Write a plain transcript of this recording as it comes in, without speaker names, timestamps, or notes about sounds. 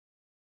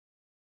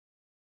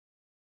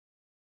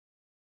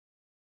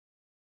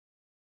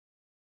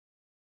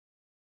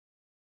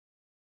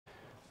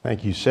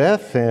Thank you,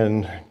 Seth,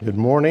 and good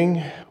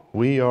morning.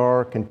 We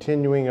are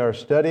continuing our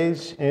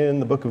studies in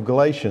the book of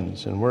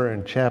Galatians, and we're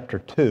in chapter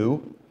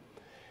 2.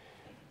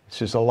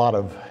 This is a lot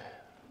of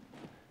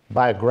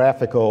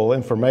biographical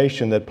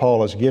information that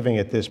Paul is giving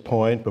at this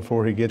point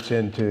before he gets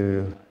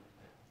into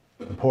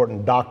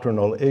important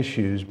doctrinal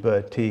issues,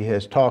 but he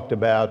has talked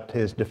about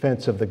his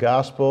defense of the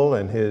gospel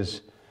and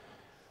his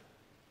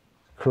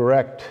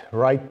correct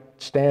right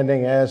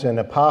standing as an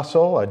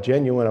apostle, a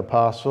genuine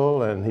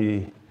apostle, and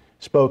he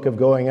spoke of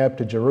going up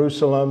to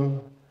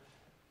Jerusalem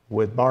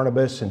with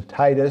Barnabas and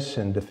Titus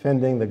and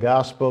defending the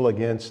gospel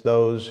against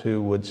those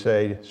who would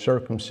say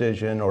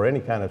circumcision or any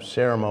kind of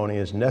ceremony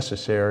is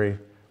necessary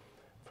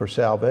for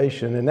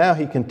salvation. And now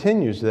he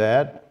continues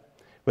that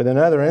with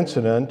another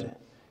incident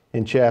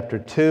in chapter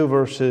 2,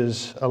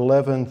 verses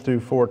 11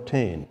 through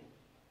 14.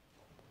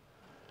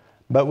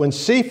 But when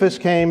Cephas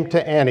came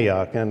to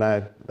Antioch, and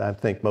I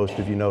think most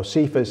of you know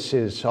Cephas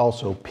is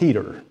also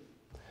Peter,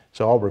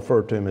 so I'll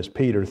refer to him as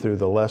Peter through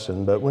the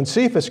lesson. But when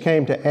Cephas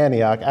came to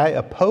Antioch, I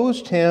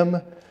opposed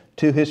him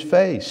to his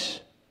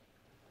face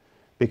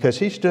because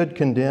he stood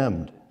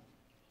condemned.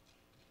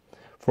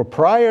 For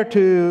prior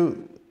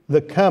to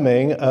the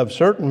coming of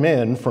certain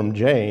men from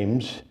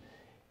James,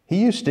 he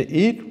used to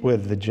eat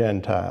with the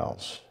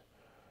Gentiles.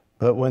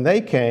 But when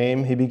they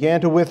came, he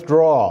began to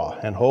withdraw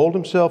and hold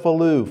himself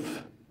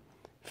aloof,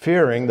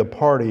 fearing the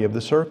party of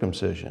the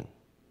circumcision.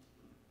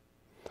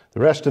 The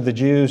rest of the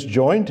Jews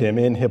joined him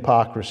in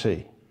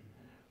hypocrisy,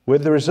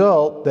 with the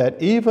result that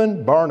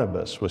even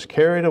Barnabas was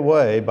carried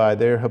away by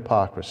their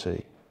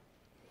hypocrisy.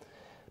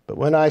 But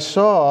when I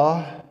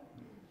saw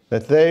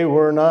that they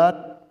were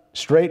not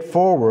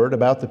straightforward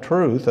about the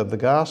truth of the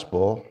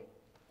gospel,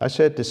 I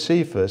said to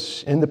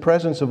Cephas in the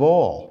presence of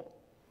all,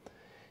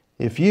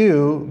 "If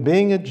you,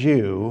 being a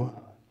Jew,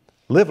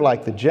 live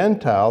like the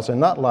Gentiles and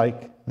not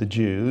like the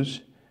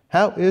Jews,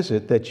 how is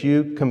it that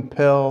you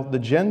compel the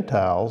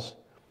Gentiles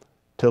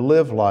to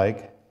live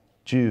like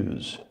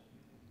Jews?"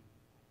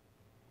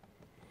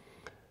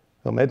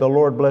 Well, may the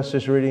Lord bless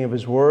this reading of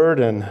His Word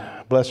and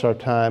bless our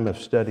time of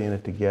studying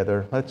it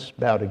together. Let's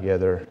bow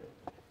together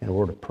in a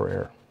word of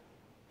prayer.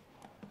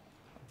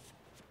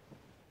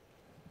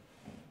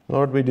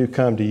 Lord, we do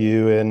come to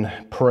you in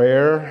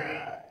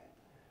prayer,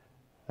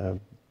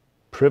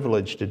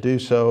 privileged to do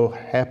so,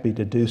 happy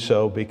to do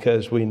so,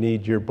 because we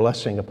need your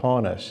blessing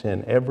upon us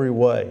in every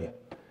way.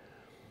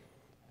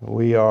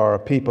 We are a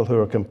people who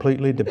are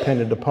completely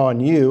dependent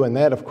upon you, and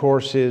that, of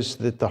course, is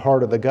at the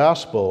heart of the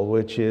gospel,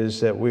 which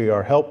is that we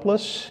are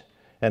helpless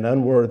and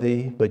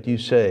unworthy, but you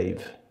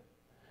save.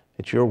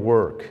 It's your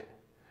work.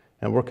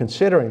 And we're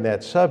considering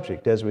that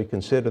subject as we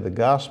consider the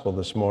gospel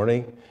this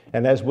morning,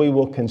 and as we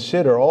will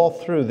consider all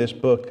through this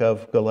book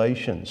of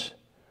Galatians.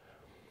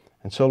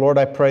 And so, Lord,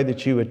 I pray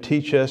that you would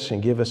teach us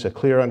and give us a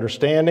clear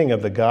understanding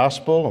of the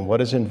gospel and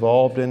what is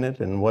involved in it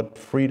and what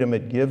freedom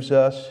it gives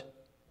us,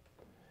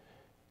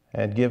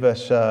 and give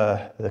us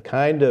the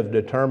kind of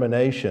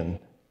determination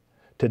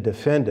to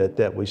defend it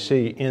that we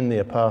see in the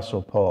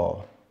Apostle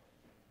Paul.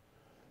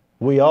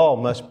 We all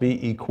must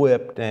be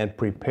equipped and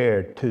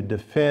prepared to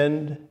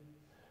defend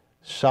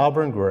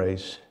sovereign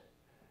grace,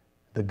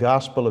 the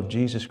gospel of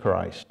Jesus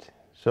Christ.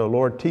 So,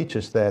 Lord, teach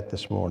us that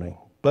this morning.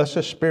 Bless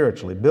us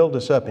spiritually, build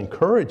us up,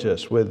 encourage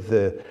us with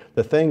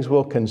the things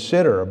we'll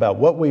consider about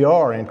what we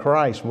are in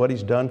Christ, what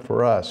He's done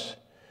for us,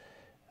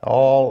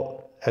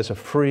 all as a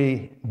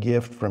free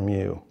gift from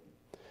you.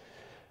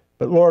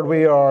 But Lord,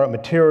 we are a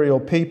material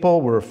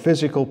people, we're a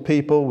physical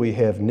people, we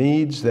have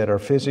needs that are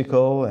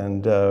physical,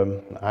 and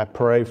I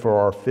pray for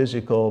our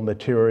physical,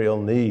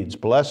 material needs.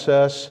 Bless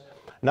us,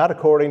 not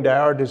according to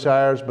our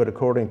desires, but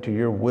according to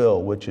your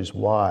will, which is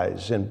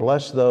wise. And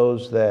bless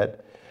those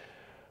that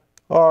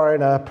are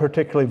in a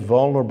particularly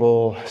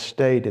vulnerable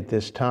state at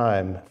this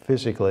time,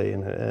 physically,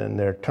 in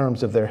their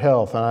terms of their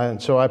health. And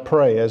so I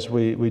pray, as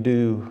we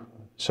do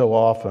so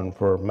often,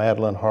 for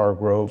Madeline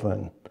Hargrove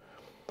and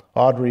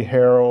Audrey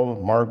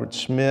Harrell, Margaret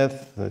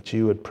Smith, that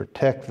you would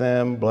protect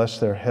them, bless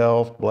their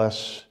health,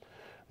 bless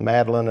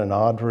Madeline and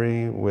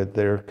Audrey with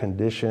their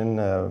condition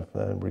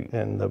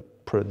and the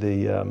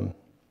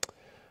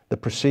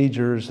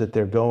procedures that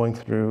they're going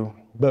through.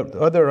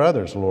 But there are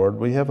others, Lord.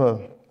 We have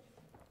a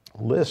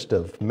list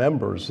of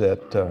members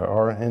that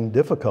are in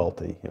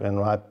difficulty and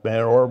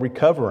are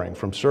recovering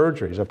from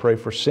surgeries. I pray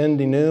for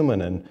Cindy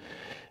Newman and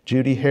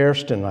Judy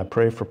Hairston. I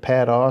pray for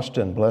Pat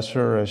Austin. Bless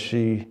her as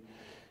she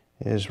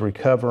is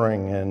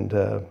recovering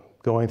and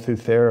going through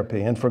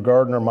therapy. And for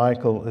Gardner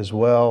Michael as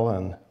well,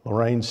 and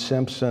Lorraine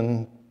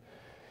Simpson.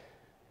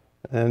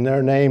 And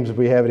their names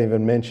we haven't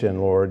even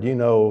mentioned, Lord. You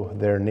know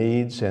their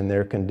needs and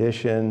their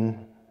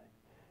condition.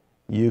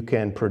 You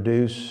can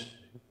produce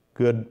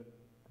good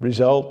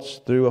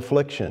results through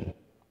affliction.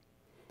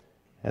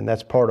 And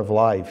that's part of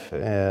life.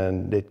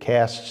 And it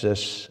casts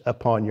us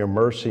upon your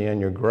mercy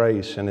and your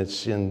grace. And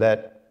it's in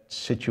that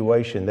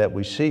situation that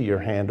we see your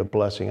hand of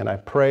blessing. And I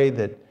pray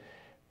that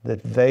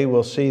they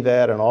will see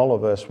that, and all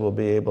of us will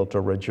be able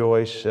to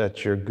rejoice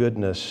at your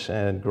goodness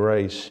and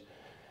grace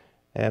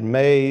And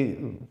may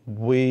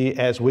we,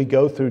 as we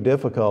go through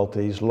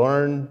difficulties,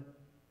 learn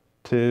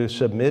to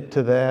submit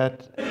to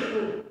that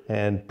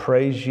and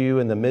praise you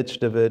in the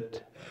midst of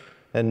it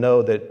and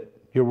know that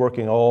you're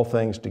working all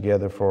things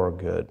together for our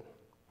good.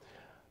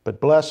 But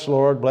bless,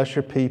 Lord, bless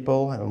your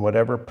people in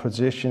whatever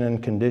position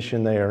and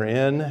condition they are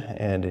in,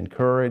 and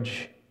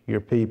encourage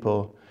your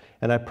people.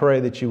 And I pray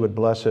that you would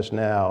bless us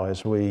now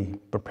as we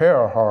prepare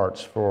our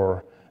hearts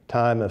for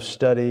time of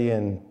study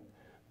in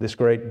this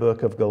great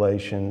book of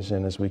Galatians,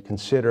 and as we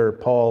consider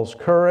Paul's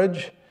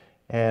courage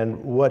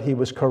and what he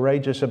was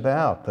courageous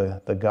about,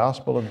 the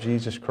gospel of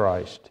Jesus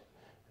Christ.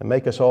 And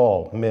make us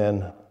all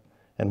men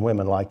and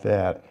women like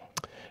that.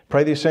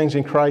 Pray these things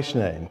in Christ's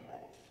name.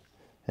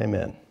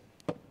 Amen.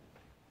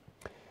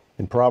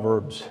 In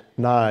Proverbs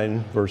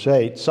 9, verse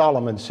 8,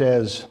 Solomon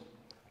says,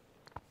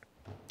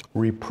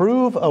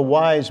 "Reprove a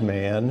wise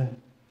man,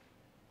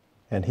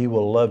 and he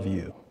will love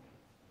you."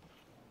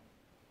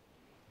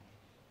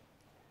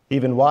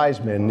 Even wise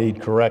men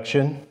need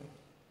correction,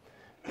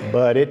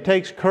 but it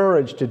takes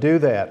courage to do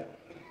that,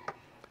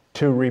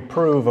 to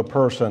reprove a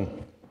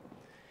person.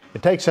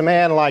 It takes a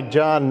man like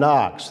John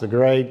Knox, the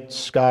great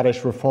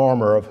Scottish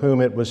reformer, of whom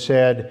it was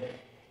said,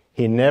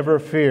 he never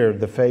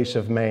feared the face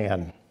of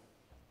man.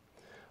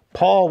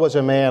 Paul was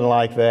a man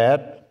like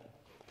that,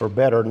 or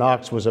better,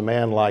 Knox was a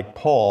man like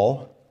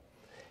Paul.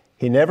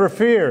 He never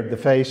feared the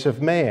face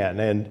of man,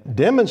 and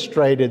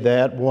demonstrated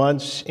that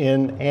once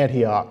in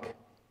Antioch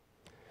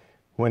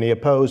when he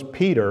opposed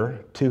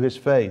Peter to his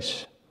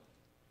face.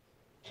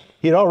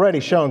 He had already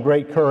shown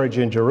great courage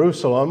in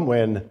Jerusalem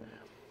when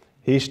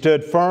he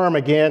stood firm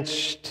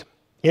against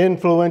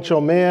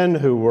influential men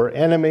who were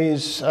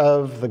enemies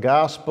of the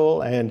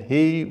gospel, and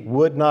he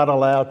would not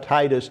allow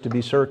Titus to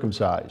be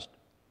circumcised.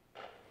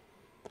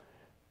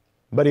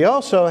 But he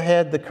also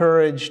had the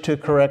courage to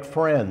correct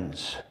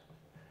friends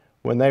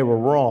when they were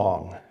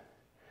wrong.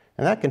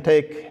 And that can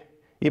take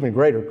even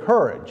greater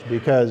courage,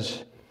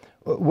 because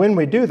when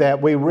we do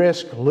that, we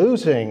risk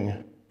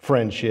losing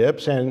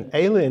friendships and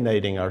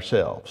alienating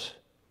ourselves.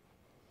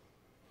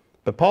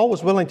 But Paul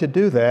was willing to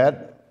do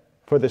that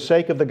for the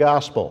sake of the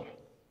gospel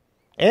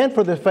and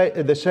for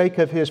the sake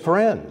of his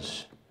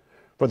friends,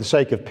 for the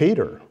sake of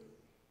Peter.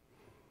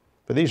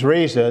 For these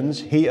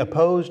reasons, he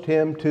opposed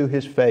him to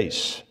his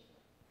face.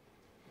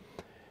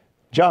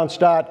 John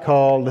Stott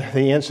called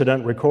the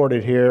incident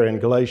recorded here in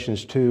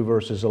Galatians 2,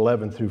 verses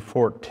 11 through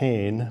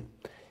 14,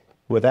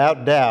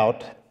 without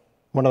doubt,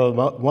 one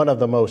of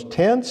the most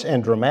tense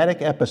and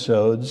dramatic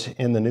episodes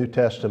in the New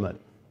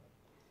Testament.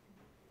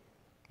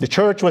 The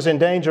church was in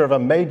danger of a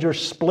major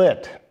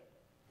split,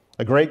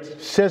 a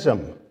great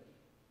schism.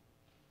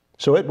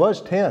 So it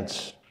was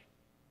tense.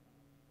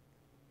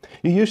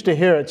 You used to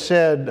hear it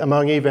said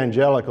among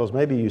evangelicals,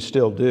 maybe you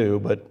still do,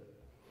 but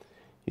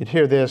you'd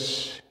hear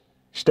this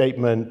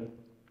statement,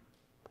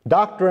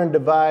 "Doctrine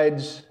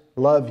divides,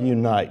 love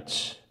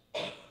unites."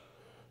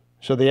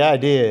 So the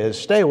idea is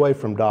stay away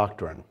from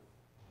doctrine.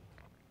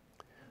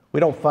 We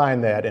don't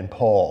find that in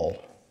Paul.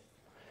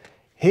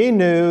 He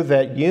knew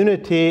that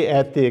unity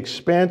at the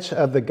expense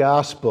of the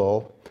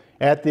gospel,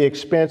 at the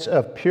expense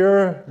of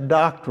pure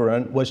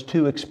doctrine, was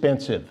too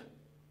expensive.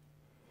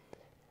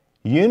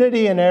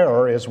 Unity in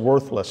error is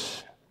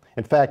worthless.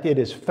 In fact, it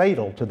is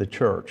fatal to the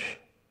church.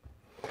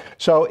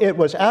 So it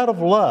was out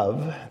of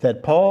love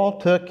that Paul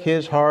took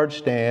his hard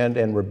stand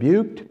and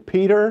rebuked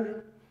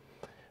Peter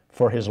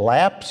for his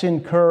lapse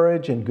in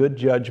courage and good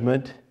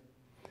judgment.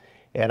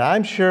 And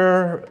I'm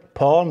sure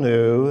Paul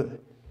knew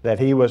that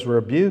he was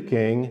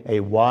rebuking a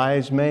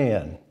wise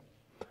man.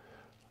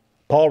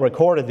 Paul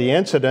recorded the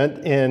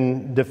incident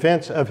in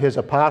defense of his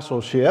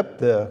apostleship.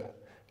 The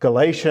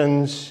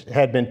Galatians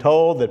had been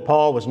told that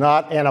Paul was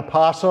not an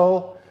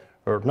apostle,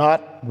 or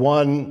not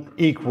one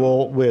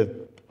equal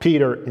with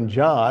Peter and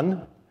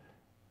John,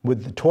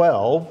 with the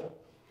 12.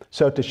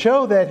 So to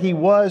show that he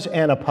was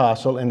an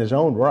apostle in his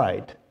own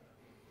right,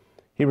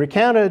 he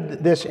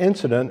recounted this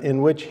incident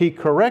in which he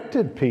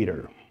corrected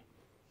Peter,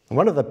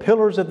 one of the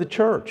pillars of the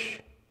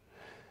church.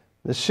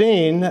 The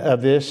scene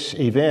of this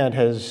event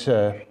has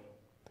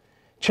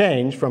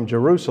changed from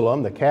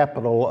Jerusalem, the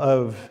capital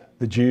of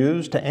the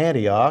Jews, to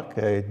Antioch,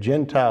 a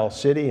Gentile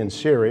city in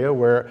Syria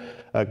where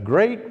a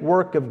great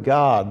work of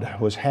God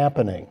was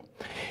happening.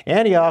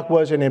 Antioch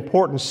was an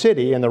important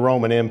city in the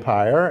Roman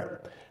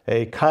Empire,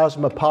 a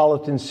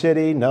cosmopolitan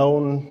city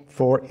known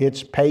for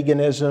its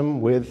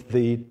paganism with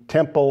the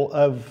temple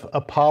of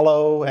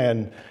Apollo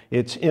and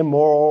its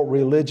immoral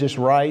religious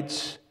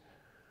rites.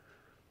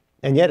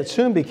 And yet it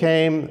soon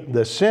became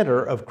the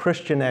center of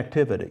Christian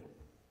activity.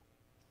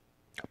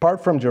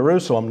 Apart from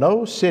Jerusalem,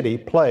 no city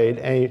played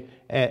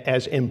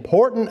as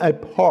important a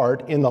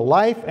part in the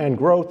life and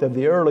growth of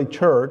the early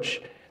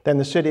church than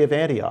the city of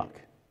Antioch.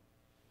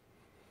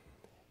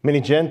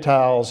 Many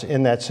Gentiles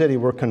in that city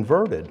were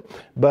converted,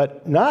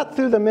 but not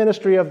through the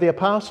ministry of the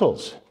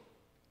apostles.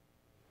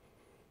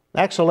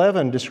 Acts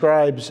 11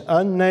 describes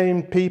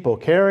unnamed people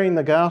carrying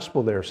the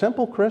gospel there,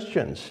 simple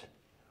Christians.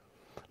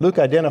 Luke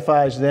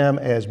identifies them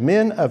as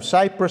men of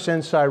Cyprus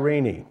and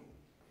Cyrene.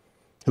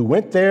 who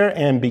went there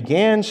and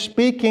began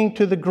speaking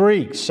to the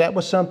Greeks. That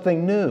was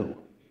something new.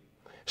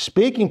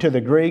 Speaking to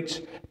the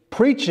Greeks,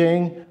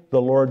 preaching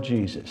the Lord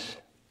Jesus.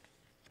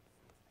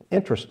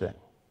 Interesting.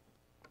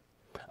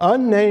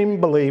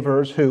 Unnamed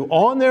believers who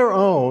on their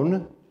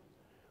own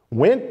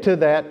went to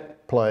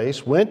that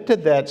place, went to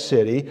that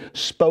city,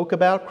 spoke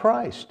about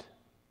Christ.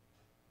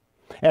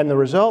 And the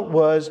result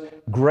was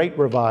great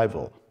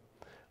revival.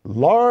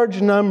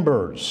 Large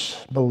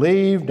numbers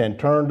believed and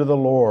turned to the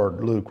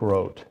Lord, Luke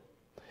wrote.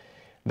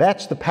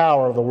 That's the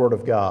power of the Word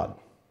of God.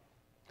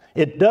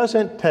 It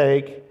doesn't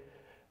take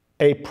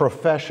a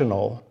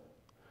professional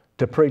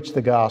to preach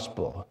the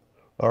gospel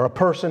or a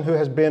person who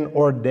has been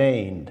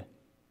ordained.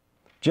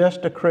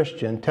 Just a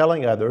Christian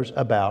telling others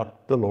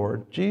about the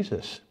Lord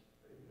Jesus.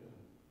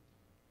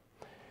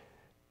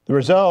 The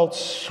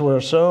results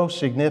were so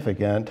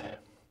significant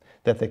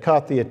that they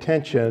caught the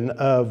attention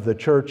of the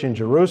church in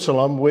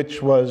Jerusalem,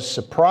 which was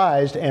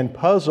surprised and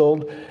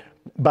puzzled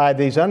by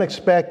these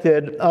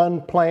unexpected,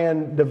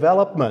 unplanned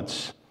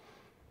developments.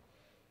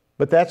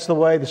 But that's the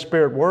way the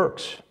Spirit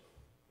works.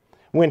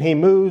 When He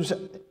moves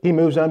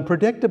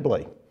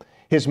unpredictably.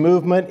 His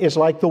movement is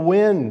like the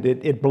wind.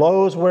 It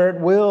blows where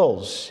it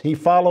wills. He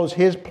follows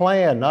His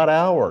plan, not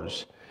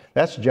ours.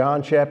 That's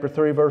John chapter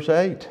 3, verse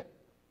 8.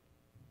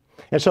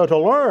 And so to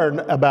learn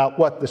about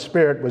what the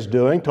Spirit was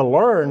doing, to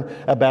learn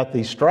about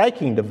these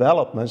striking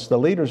developments, the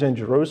leaders in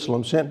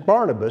Jerusalem sent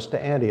Barnabas to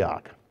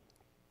Antioch.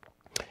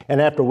 And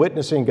after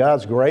witnessing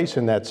God's grace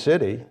in that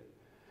city,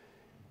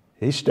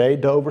 he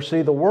stayed to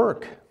oversee the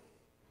work.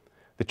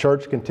 The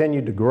church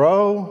continued to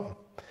grow.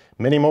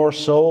 Many more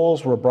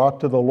souls were brought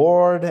to the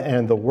Lord,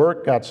 and the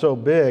work got so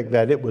big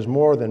that it was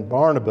more than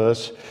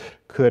Barnabas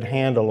could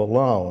handle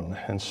alone.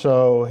 And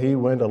so he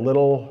went a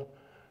little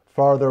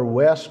farther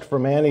west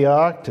from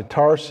Antioch to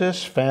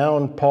Tarsus,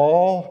 found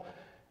Paul,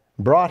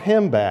 brought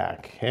him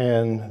back,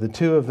 and the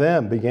two of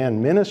them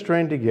began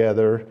ministering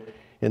together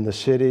in the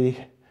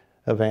city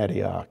of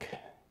Antioch,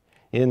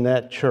 in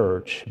that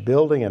church,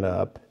 building it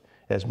up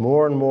as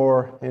more and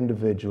more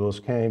individuals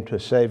came to a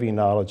saving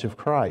knowledge of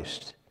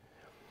Christ.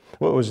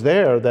 Well, it was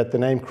there that the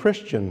name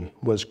Christian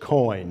was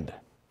coined.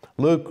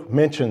 Luke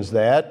mentions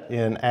that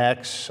in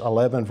Acts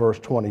 11, verse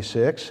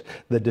 26.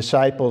 The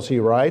disciples, he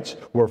writes,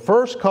 were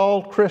first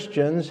called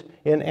Christians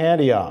in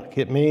Antioch.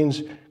 It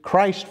means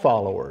Christ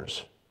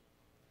followers.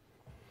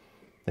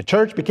 The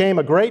church became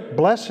a great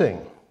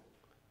blessing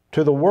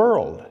to the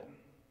world.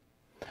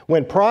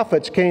 When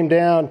prophets came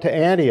down to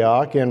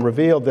Antioch and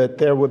revealed that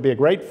there would be a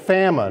great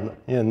famine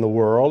in the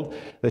world,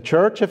 the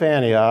church of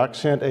Antioch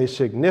sent a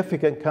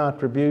significant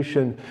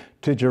contribution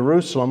to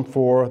Jerusalem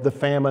for the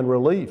famine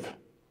relief.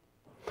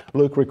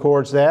 Luke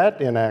records that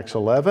in Acts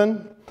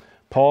 11.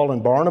 Paul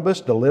and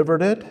Barnabas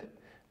delivered it.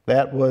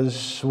 That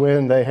was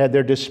when they had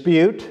their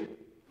dispute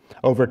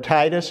over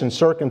Titus and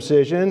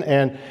circumcision,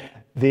 and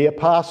the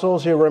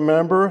apostles, you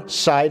remember,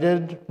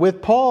 sided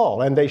with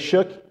Paul, and they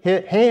shook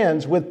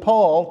hands with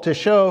Paul to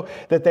show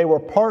that they were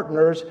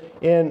partners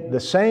in the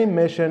same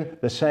mission,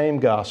 the same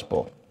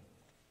gospel.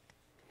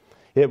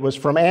 It was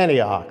from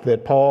Antioch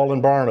that Paul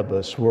and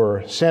Barnabas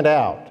were sent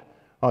out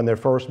on their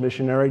first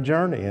missionary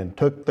journey and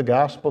took the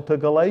gospel to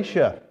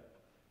Galatia.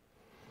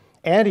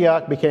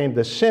 Antioch became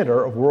the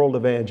center of world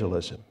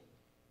evangelism.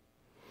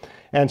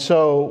 And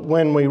so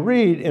when we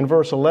read in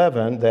verse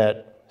 11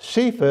 that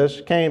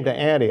Cephas came to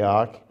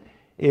Antioch,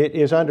 it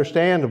is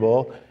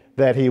understandable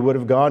that he would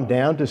have gone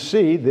down to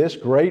see this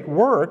great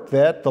work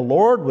that the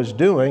Lord was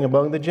doing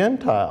among the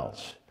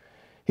Gentiles.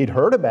 He'd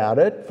heard about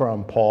it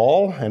from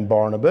Paul and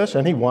Barnabas,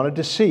 and he wanted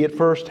to see it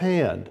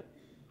firsthand.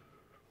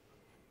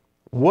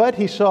 What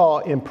he saw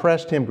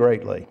impressed him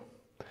greatly.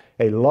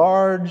 A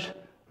large,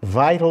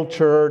 vital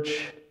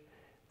church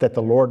that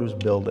the Lord was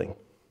building.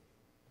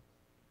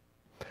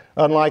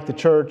 Unlike the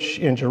church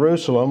in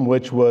Jerusalem,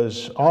 which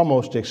was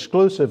almost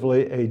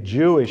exclusively a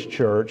Jewish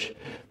church,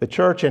 the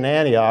church in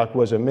Antioch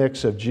was a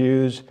mix of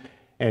Jews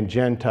and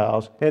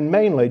Gentiles, and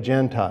mainly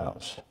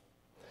Gentiles.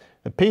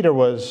 Peter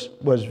was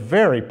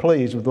very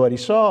pleased with what he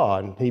saw,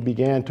 and he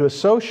began to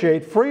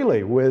associate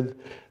freely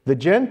with the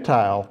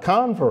Gentile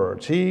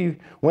converts. He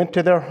went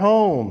to their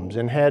homes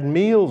and had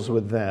meals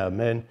with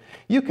them. And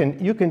you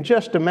can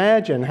just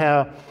imagine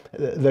how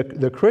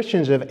the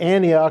Christians of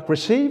Antioch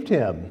received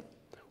him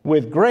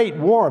with great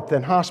warmth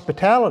and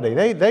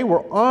hospitality. They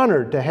were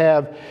honored to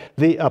have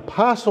the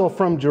apostle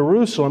from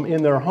Jerusalem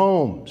in their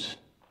homes.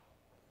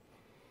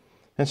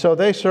 And so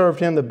they served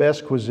him the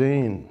best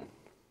cuisine,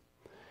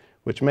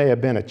 which may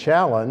have been a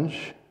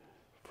challenge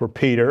for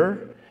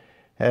Peter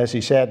as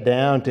he sat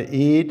down to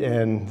eat,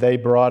 and they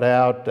brought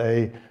out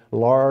a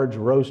large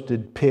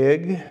roasted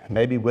pig,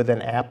 maybe with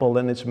an apple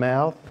in its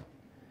mouth.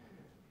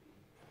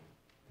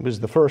 It was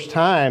the first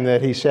time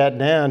that he sat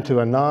down to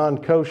a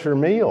non-kosher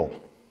meal,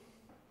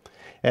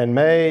 and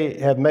may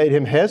have made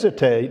him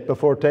hesitate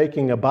before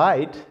taking a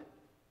bite.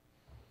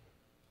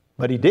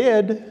 But he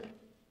did.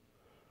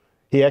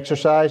 He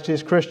exercised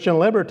his Christian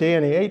liberty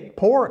and he ate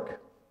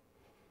pork.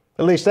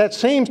 At least that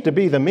seems to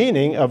be the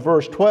meaning of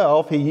verse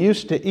 12. He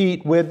used to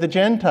eat with the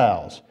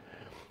Gentiles.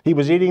 He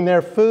was eating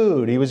their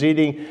food. He was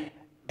eating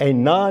a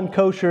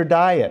non-kosher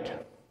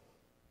diet.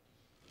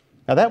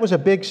 Now that was a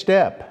big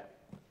step.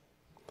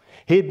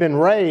 He'd been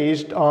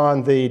raised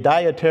on the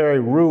dietary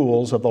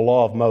rules of the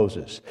law of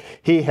Moses.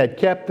 He had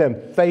kept them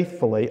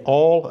faithfully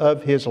all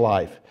of his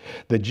life.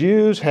 The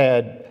Jews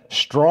had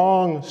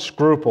strong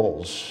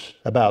scruples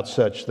about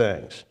such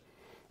things.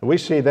 We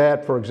see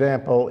that, for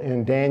example,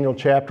 in Daniel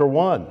chapter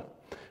 1,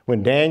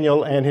 when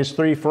Daniel and his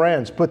 3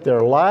 friends put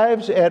their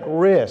lives at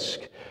risk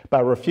by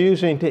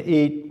refusing to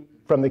eat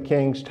from the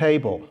king's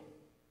table.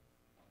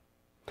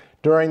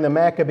 During the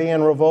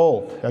Maccabean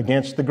revolt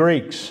against the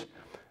Greeks,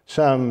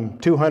 some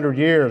 200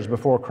 years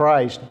before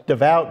Christ,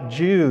 devout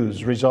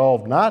Jews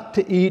resolved not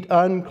to eat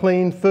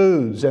unclean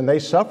foods, and they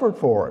suffered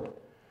for it.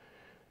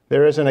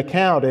 There is an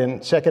account in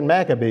 2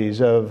 Maccabees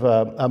of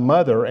a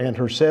mother and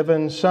her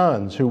 7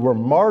 sons who were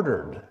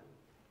martyred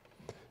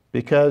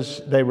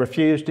because they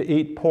refused to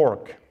eat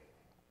pork.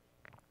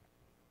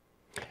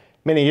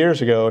 Many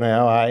years ago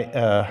now,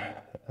 I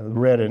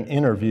read an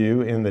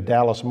interview in the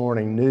Dallas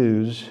Morning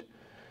News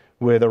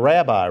with a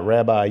rabbi,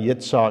 Rabbi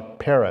Yitzhak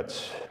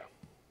Peretz,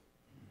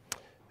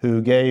 who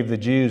gave the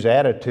Jews'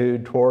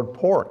 attitude toward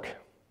pork.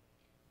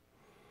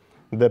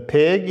 The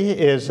pig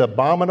is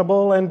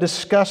abominable and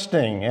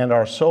disgusting, and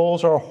our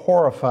souls are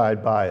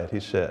horrified by it, he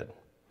said.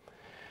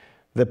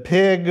 The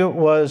pig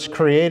was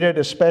created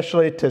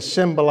especially to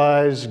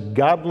symbolize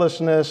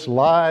godlessness,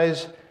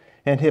 lies,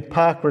 and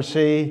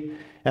hypocrisy,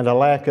 and a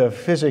lack of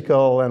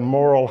physical and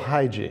moral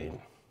hygiene.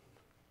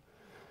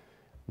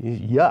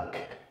 Yuck,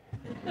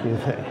 you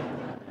think.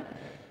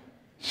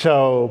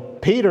 So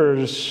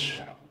Peter's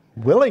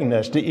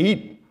willingness to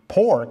eat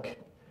pork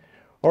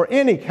or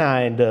any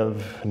kind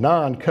of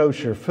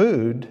non-kosher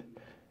food,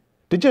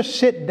 to just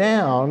sit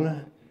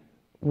down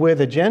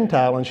with a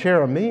Gentile and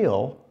share a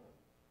meal,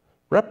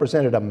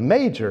 represented a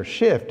major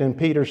shift in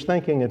Peter's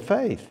thinking and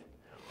faith.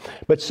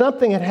 But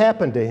something had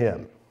happened to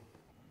him.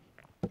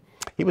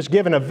 He was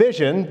given a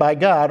vision by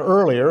God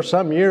earlier,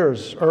 some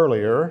years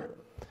earlier,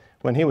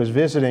 when he was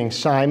visiting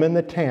Simon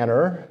the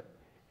tanner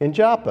in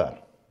Joppa.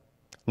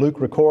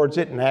 Luke records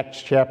it in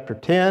Acts chapter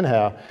 10,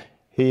 how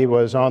he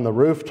was on the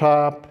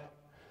rooftop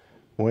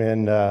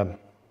when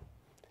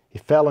he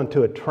fell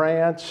into a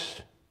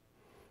trance.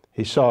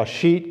 He saw a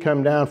sheet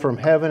come down from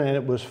heaven, and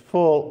it was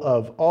full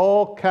of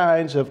all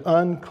kinds of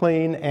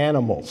unclean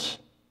animals.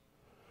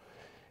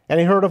 And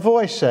he heard a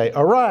voice say,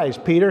 "Arise,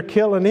 Peter,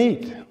 kill and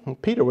eat."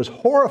 And Peter was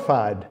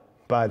horrified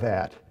by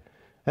that.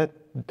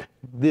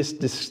 This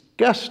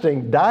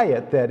disgusting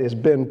diet that has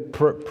been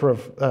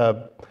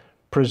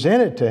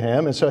presented to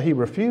him, and so he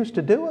refused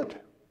to do it.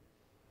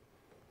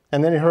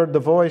 And then he heard the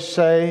voice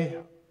say,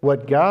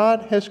 "What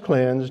God has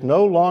cleansed,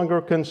 no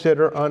longer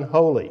consider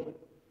unholy."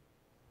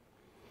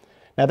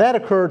 Now that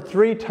occurred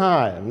 3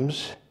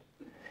 times,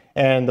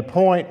 and the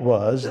point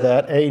was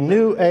that a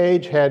new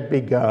age had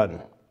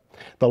begun.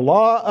 The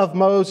law of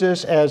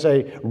Moses as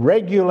a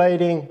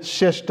regulating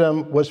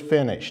system was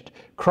finished.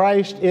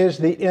 Christ is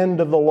the end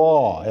of the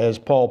law, as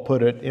Paul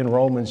put it in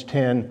Romans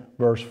 10,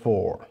 verse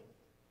 4.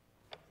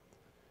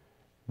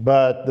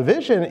 But the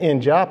vision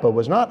in Joppa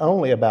was not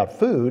only about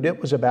food,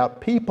 it was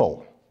about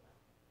people.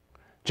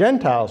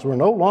 Gentiles were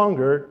no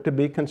longer to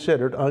be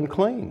considered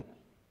unclean.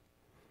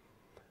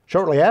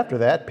 Shortly after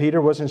that,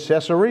 Peter was in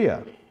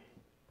Caesarea.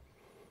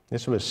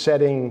 This was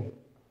setting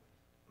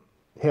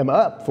him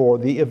up for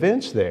the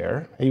events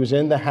there. He was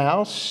in the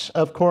house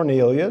of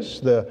Cornelius,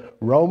 the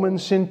Roman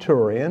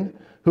centurion,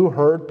 who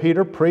heard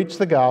Peter preach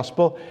the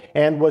gospel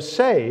and was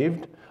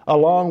saved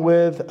along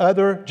with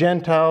other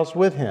Gentiles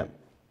with him.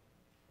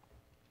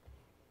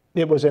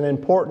 It was an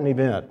important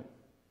event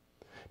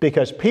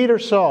because Peter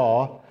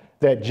saw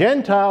that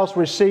Gentiles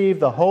received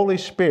the Holy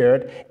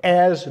Spirit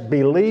as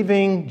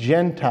believing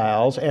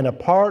Gentiles and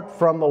apart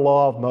from the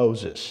law of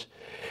Moses.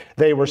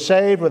 They were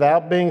saved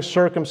without being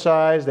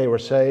circumcised. They were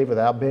saved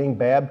without being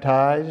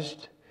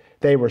baptized.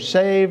 They were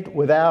saved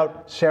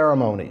without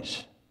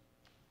ceremonies.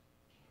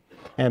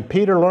 And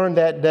Peter learned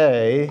that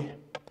day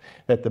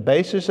that the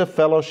basis of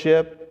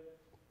fellowship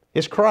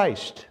is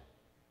Christ,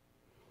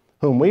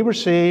 whom we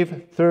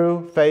receive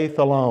through faith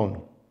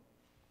alone.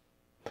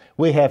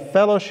 We have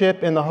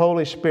fellowship in the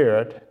Holy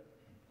Spirit,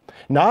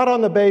 not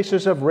on the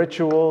basis of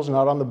rituals,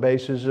 not on the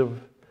basis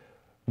of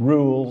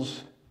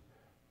rules,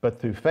 but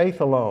through faith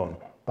alone,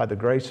 by the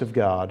grace of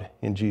God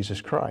in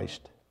Jesus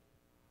Christ.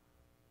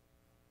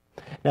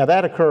 Now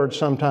that occurred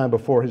sometime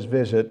before his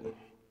visit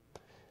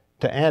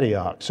to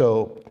Antioch.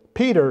 So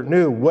Peter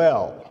knew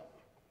well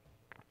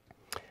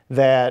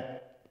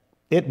that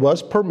it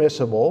was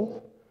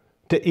permissible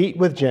to eat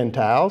with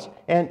Gentiles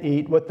and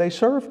eat what they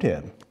served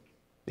him.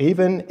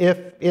 Even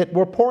if it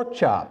were pork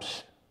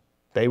chops,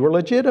 they were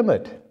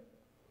legitimate.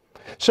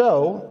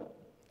 So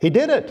he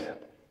did it.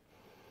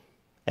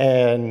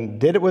 And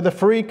did it with a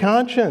free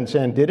conscience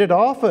and did it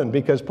often,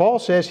 because Paul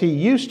says he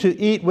used to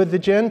eat with the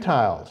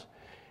Gentiles.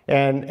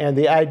 And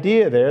the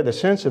idea there, the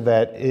sense of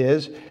that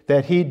is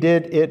that he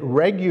did it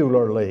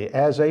regularly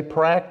as a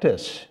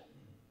practice.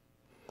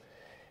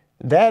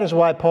 That is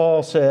why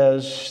Paul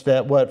says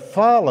that what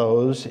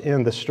follows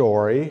in the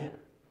story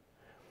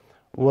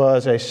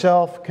was a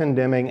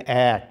self-condemning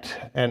act,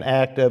 an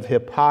act of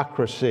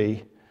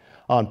hypocrisy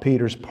on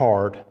Peter's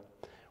part,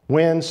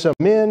 when some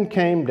men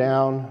came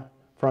down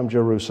from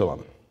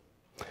Jerusalem.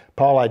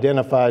 Paul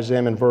identifies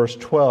them in verse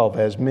 12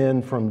 as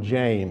men from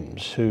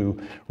James,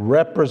 who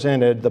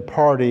represented the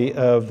party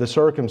of the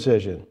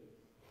circumcision.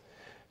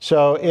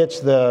 So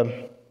it's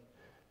the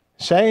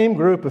same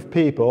group of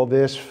people,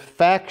 this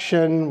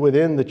faction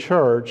within the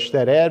church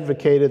that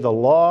advocated the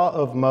law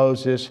of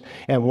Moses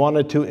and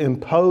wanted to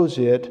impose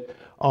it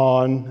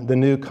on the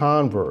new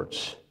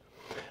converts.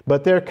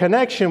 But their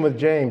connection with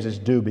James is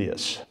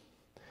dubious.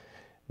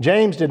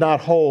 James did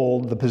not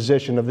hold the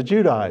position of the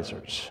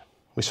Judaizers.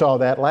 We saw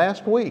that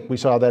last week. We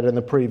saw that in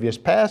the previous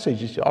passage.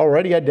 He's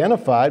already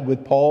identified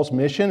with Paul's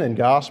mission and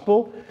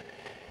gospel,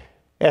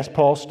 as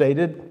Paul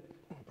stated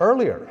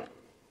earlier.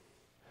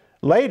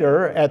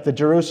 Later, at the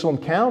Jerusalem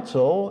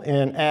Council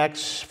in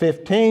Acts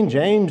 15,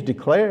 James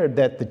declared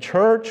that the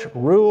church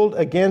ruled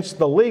against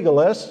the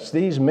legalists,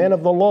 these men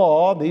of the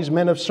law, these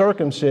men of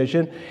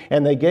circumcision,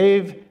 and they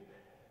gave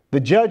the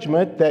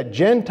judgment that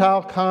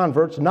Gentile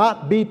converts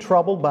not be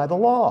troubled by the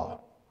law.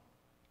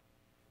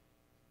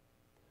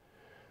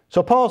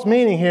 So Paul's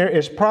meaning here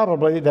is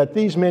probably that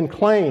these men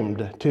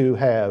claimed to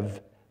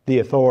have the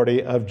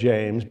authority of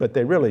James, but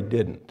they really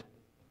didn't.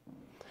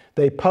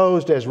 They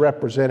posed as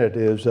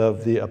representatives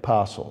of the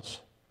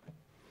apostles.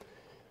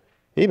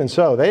 Even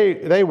so,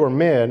 they were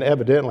men,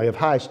 evidently, of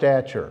high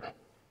stature.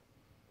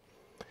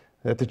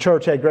 That the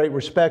church had great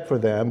respect for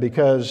them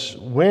because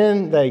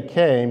when they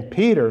came,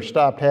 Peter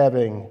stopped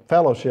having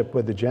fellowship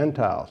with the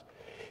Gentiles.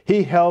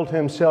 He held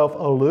himself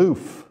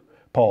aloof,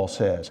 Paul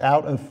says,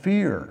 out of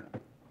fear.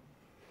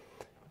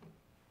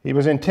 He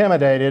was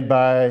intimidated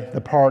by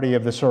the party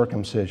of the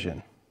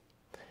circumcision.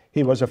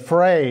 He was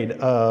afraid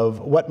of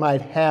what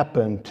might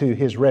happen to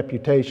his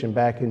reputation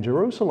back in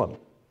Jerusalem.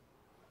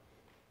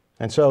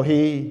 And so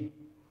he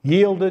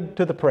yielded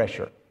to the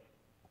pressure.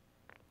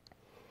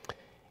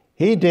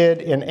 He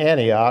did in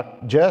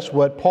Antioch just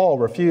what Paul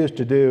refused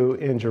to do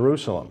in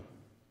Jerusalem.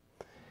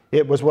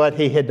 It was what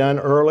he had done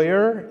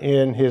earlier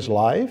in his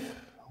life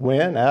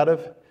when, out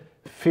of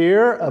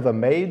fear of a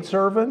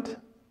maidservant,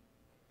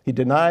 he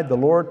denied the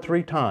Lord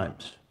 3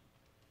 times.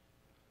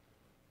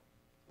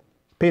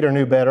 Peter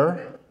knew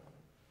better.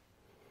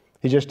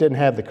 He just didn't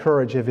have the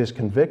courage of his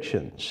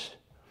convictions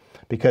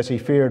because he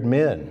feared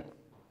men.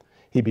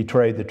 He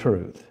betrayed the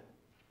truth.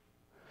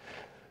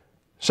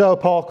 So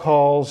Paul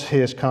calls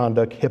his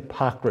conduct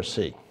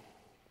hypocrisy.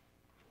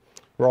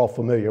 We're all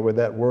familiar with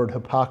that word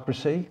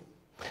hypocrisy.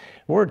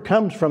 The word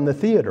comes from the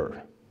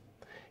theater.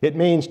 It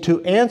means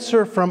to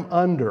answer from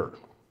under.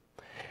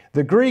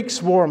 The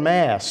Greeks wore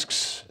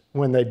masks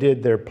when they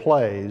did their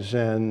plays,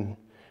 and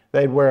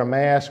they'd wear a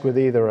mask with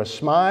either a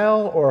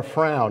smile or a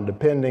frown,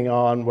 depending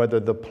on whether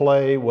the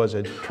play was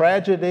a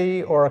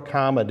tragedy or a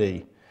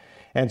comedy.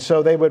 And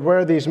so they would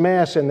wear these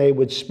masks and they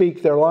would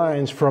speak their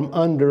lines from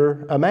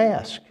under a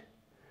mask.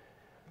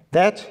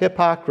 That's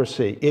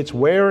hypocrisy. It's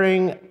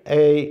wearing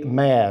a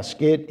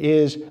mask. It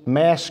is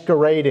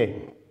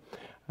masquerading.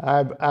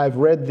 I've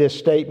read this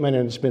statement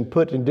and it's been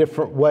put in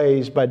different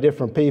ways by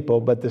different people,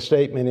 but the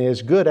statement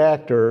is, good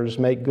actors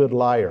make good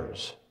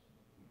liars.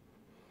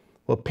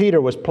 Well,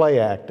 Peter was play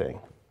acting.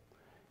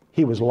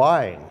 He was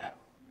lying,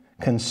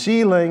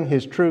 concealing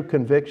his true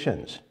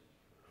convictions.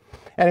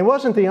 And he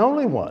wasn't the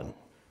only one.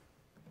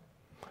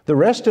 The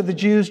rest of the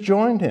Jews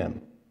joined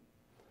him.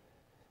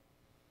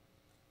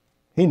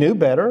 He knew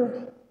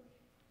better.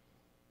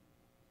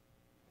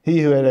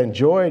 He who had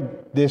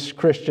enjoyed this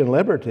Christian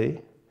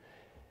liberty.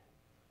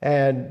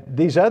 And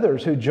these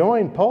others who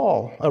joined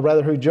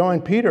who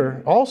joined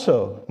Peter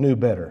also knew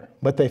better.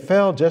 But they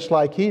fell just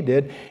like he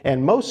did.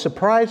 And most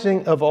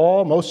surprising of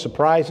all, most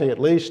surprising at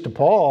least to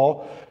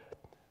Paul,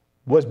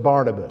 was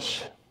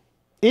Barnabas.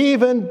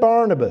 Even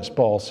Barnabas,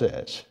 Paul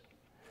says.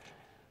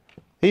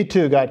 He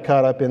too got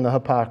caught up in the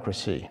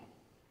hypocrisy.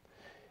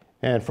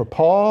 And for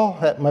Paul,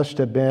 that must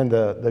have been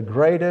the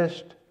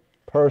greatest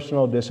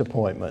personal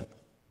disappointment.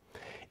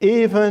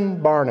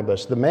 Even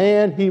Barnabas, the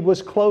man he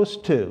was close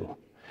to,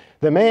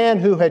 the man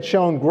who had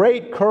shown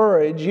great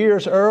courage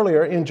years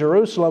earlier in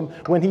Jerusalem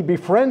when he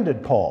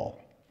befriended Paul,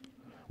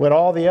 when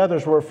all the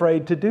others were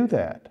afraid to do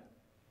that.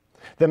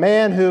 The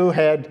man who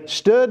had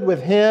stood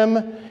with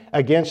him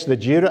against the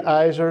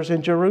Judaizers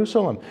in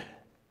Jerusalem.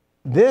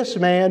 This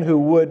man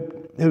who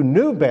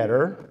knew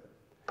better,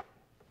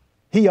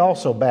 he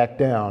also backed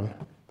down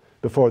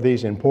before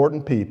these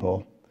important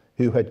people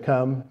who had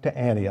come to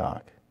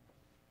Antioch.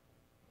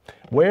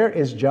 Where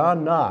is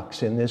John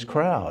Knox in this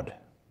crowd?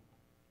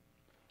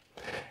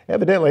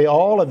 Evidently,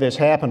 all of this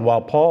happened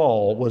while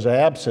Paul was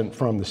absent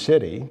from the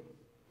city.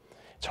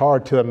 It's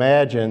hard to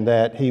imagine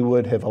that he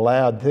would have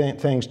allowed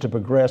things to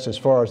progress as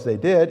far as they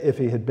did if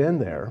he had been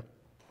there.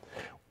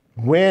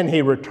 When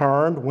he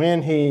returned,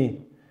 when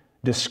he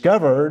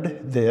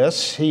discovered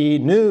this, he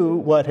knew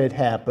what had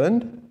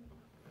happened.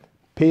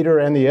 Peter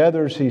and the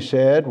others, he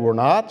said, were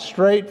not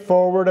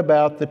straightforward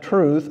about the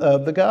truth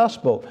of the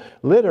gospel.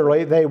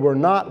 Literally, they were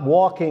not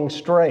walking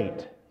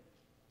straight.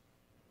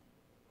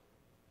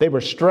 They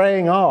were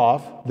straying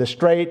off the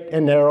straight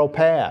and narrow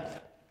path.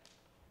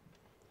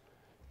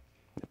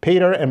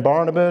 Peter and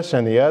Barnabas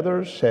and the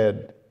others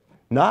had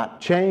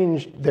not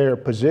changed their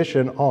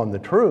position on the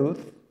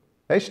truth.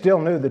 They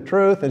still knew the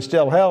truth and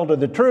still held to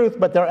the truth,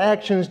 but their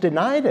actions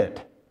denied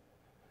it.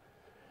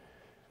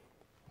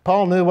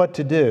 Paul knew what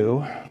to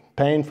do,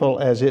 painful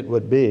as it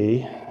would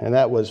be, and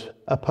that was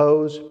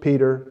oppose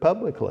Peter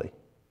publicly.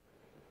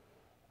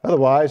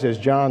 Otherwise, as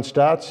John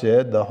Stott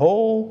said, the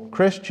whole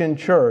Christian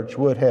church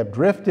would have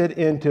drifted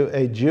into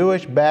a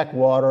Jewish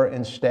backwater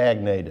and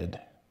stagnated.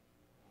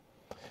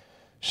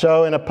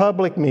 So in a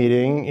public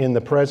meeting, in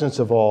the presence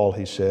of all,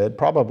 he said,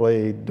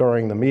 probably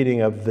during the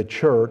meeting of the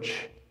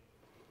church,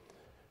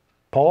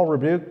 Paul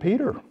rebuked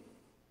Peter.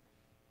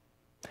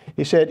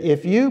 He said,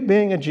 if you,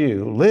 being a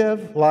Jew,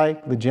 live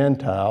like the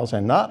Gentiles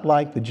and not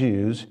like the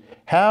Jews,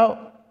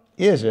 how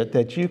is it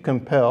that you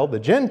compel the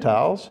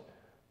Gentiles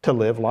to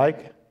live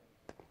like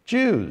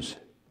Jews?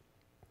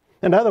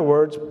 In other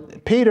words,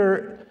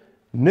 Peter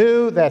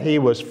knew that he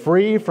was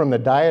free from the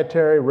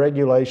dietary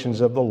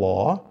regulations of the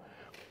law.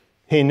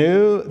 He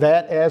knew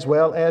that as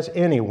well as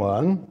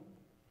anyone.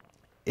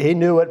 He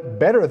knew it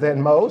better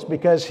than most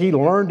because he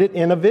learned it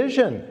in a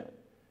vision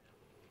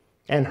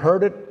and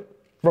heard it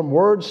from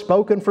words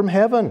spoken from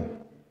heaven.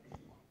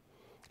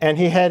 And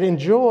he had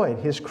enjoyed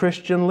his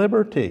Christian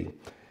liberty.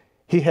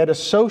 He had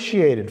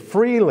associated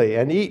freely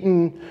and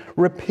eaten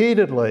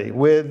repeatedly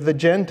with the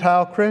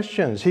Gentile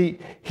Christians.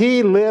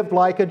 He lived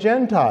like a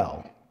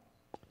Gentile.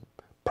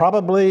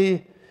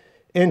 Probably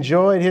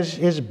enjoyed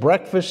his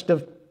breakfast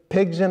of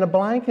pigs in a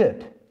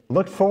blanket.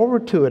 Looked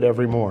forward to it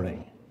every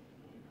morning.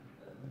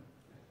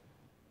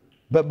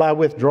 But by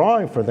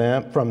withdrawing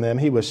from them,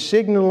 he was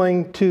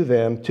signaling to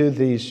them, to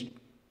these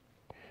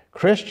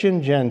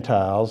Christian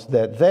Gentiles,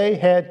 that they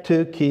had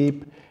to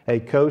keep a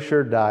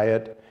kosher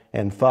diet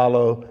and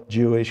follow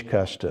Jewish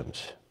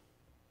customs.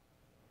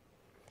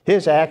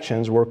 His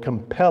actions were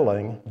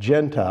compelling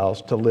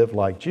Gentiles to live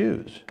like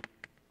Jews.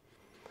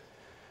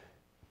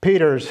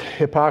 Peter's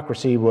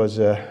hypocrisy was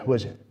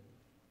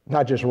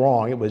not just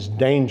wrong, it was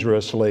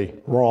dangerously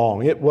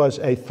wrong. It was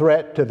a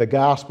threat to the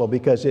gospel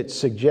because it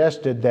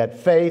suggested that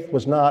faith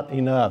was not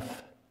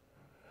enough.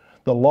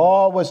 The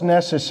law was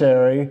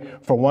necessary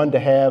for one to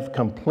have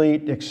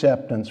complete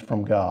acceptance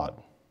from God.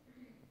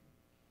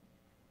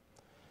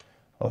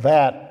 Well,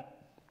 that,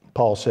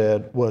 Paul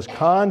said, was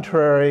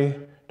contrary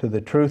to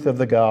the truth of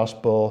the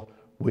gospel,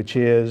 which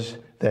is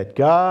that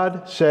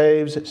God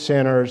saves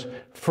sinners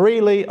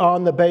freely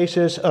on the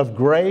basis of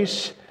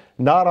grace,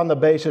 not on the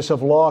basis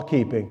of law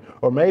keeping.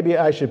 Or maybe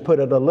I should put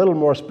it a little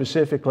more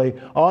specifically,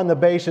 on the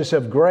basis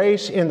of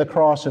grace in the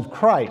cross of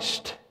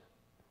Christ.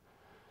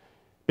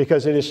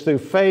 Because it is through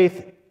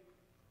faith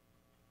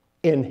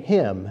in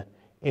Him,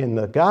 in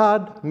the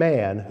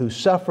God-man who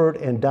suffered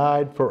and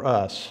died for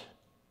us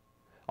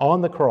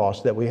on the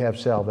cross, that we have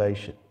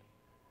salvation.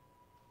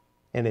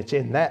 And it's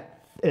in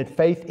that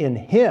faith in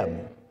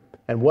Him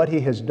and what He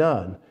has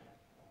done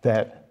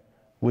that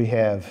we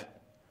have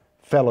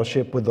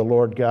fellowship with the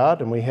Lord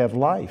God and we have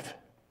life.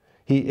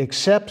 He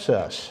accepts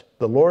us.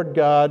 The Lord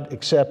God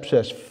accepts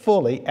us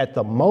fully at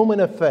the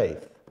moment of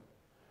faith.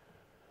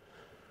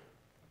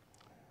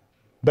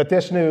 But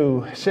this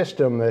new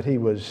system that he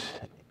was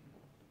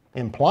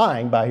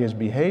implying by his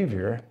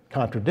behavior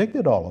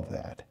contradicted all of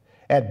that.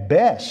 At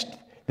best,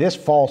 this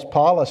false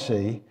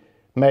policy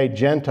made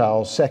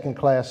Gentiles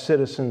second-class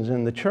citizens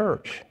in the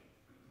church.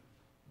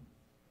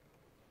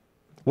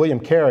 William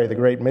Carey, the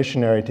great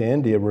missionary to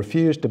India,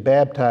 refused to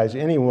baptize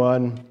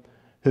anyone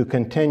who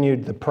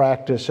continued the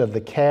practice of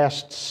the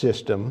caste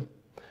system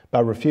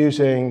by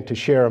refusing to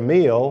share a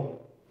meal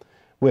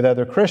with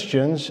other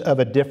Christians of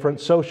a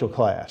different social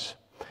class.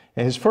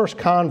 And his first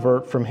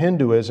convert from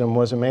Hinduism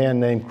was a man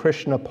named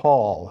Krishna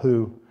Paul,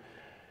 who,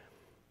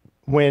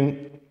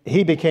 when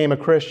he became a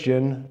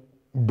Christian,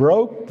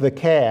 broke the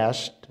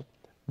caste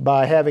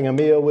by having a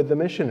meal with the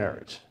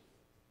missionaries.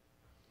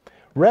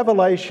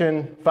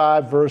 Revelation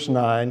 5 verse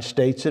 9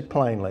 states it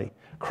plainly.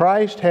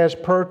 Christ has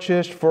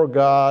purchased for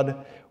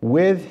God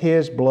with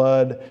His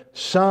blood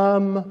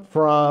some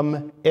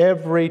from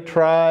every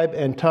tribe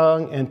and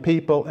tongue and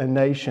people and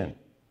nation.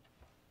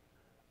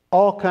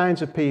 All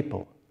kinds of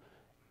people.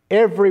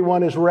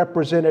 Everyone is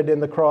represented in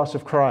the cross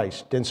of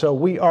Christ. And so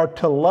we are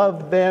to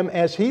love them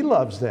as He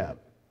loves them.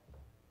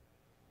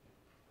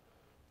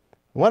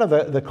 One of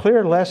the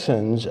clear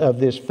lessons of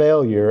this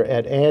failure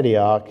at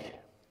Antioch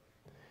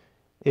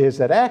is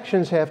that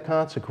actions have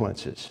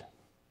consequences.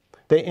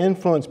 They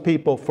influence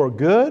people for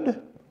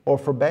good or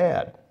for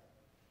bad.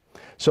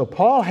 So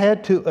Paul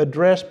had to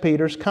address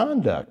Peter's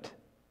conduct.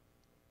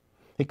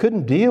 He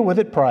couldn't deal with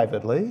it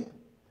privately.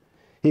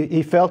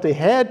 He felt he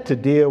had to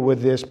deal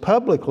with this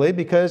publicly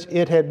because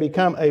it had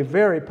become a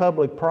very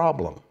public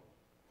problem.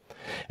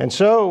 And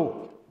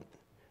so,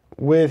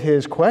 with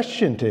his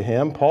question to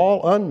him,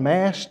 Paul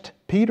unmasked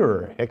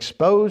Peter,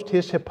 exposed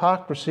his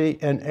hypocrisy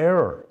and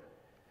error.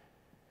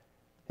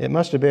 It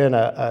must have been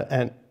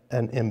an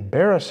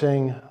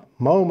embarrassing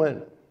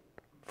moment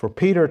for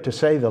Peter, to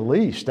say the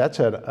least. That's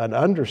an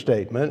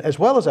understatement, as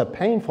well as a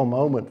painful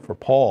moment for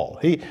Paul.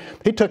 He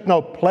took no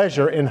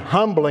pleasure in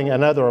humbling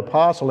another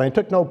apostle, and he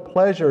took no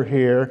pleasure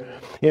here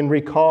in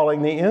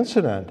recalling the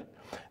incident.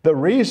 The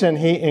reason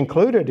he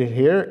included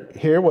it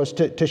here was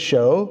to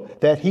show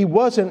that he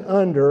wasn't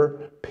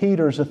under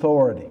Peter's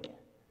authority.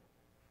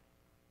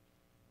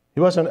 He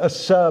wasn't a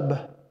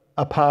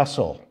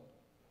sub-apostle.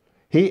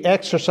 He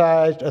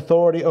exercised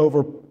authority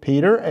over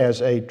Peter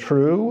as a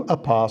true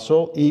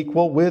apostle,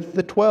 equal with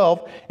the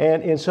 12,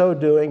 and in so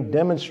doing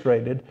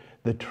demonstrated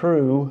the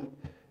true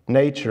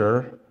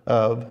nature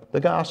of the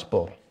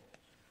gospel.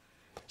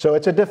 So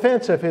it's a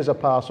defense of his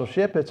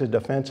apostleship. It's a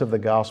defense of the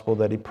gospel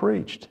that he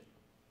preached.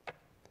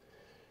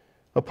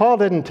 Well, Paul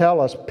didn't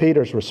tell us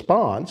Peter's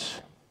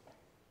response,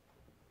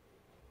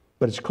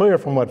 but it's clear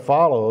from what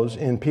follows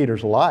in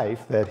Peter's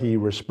life that he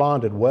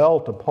responded well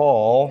to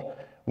Paul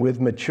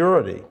with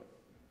maturity.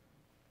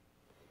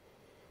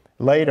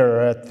 Later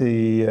at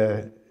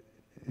the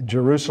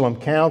Jerusalem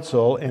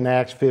Council in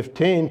Acts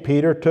 15,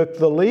 Peter took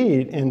the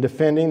lead in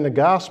defending the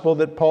gospel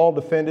that Paul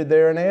defended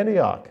there in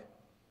Antioch.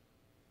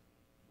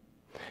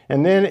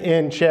 And then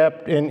in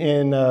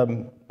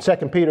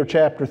 2 Peter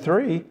chapter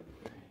 3,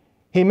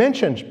 he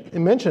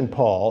mentioned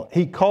Paul.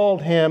 He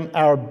called him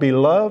our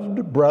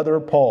beloved brother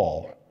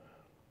Paul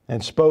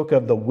and spoke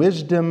of the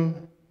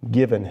wisdom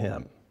given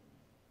him.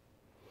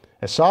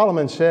 As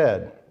Solomon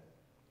said,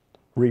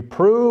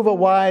 reprove a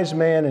wise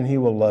man and he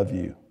will love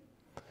you.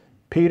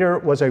 Peter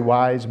was a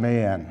wise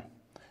man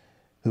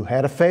who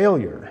had a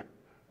failure,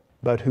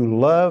 but who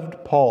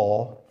loved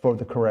Paul for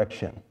the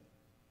correction.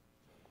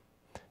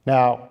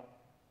 Now,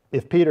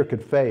 if Peter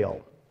could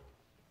fail,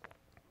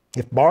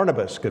 if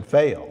Barnabas could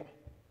fail,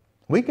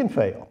 we can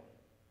fail.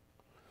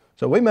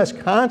 So we must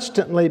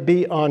constantly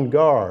be on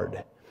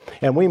guard,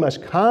 and we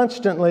must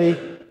constantly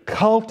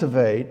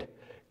cultivate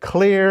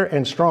clear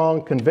and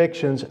strong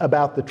convictions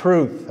about the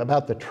truth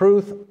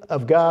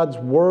of God's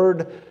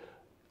Word,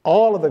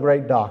 all of the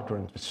great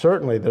doctrines,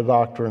 certainly the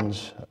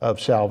doctrines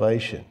of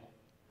salvation.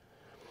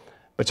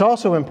 But it's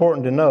also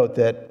important to note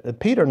that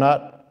Peter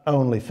not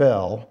only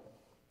fell,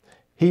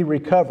 he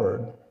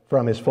recovered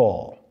from his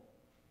fall.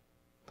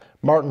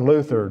 Martin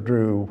Luther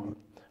drew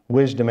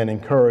wisdom and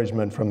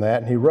encouragement from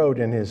that, and he wrote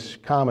in his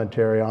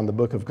commentary on the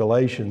book of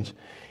Galatians,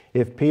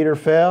 if Peter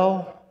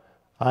fell,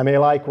 I may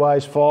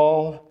likewise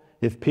fall.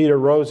 If Peter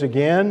rose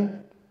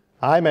again,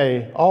 I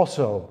may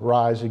also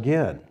rise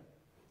again.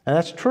 And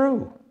that's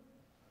true.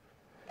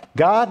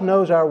 God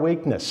knows our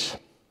weakness.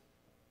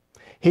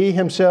 He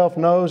himself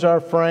knows our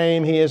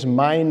frame. He is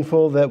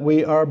mindful that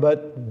we are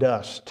but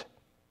dust.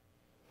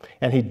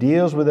 And he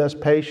deals with us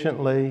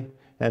patiently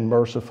and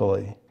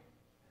mercifully.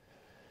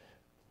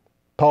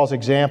 Paul's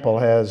example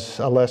has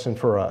a lesson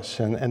for us,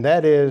 and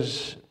that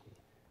is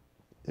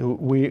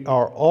we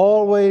are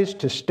always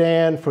to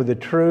stand for the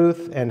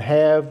truth and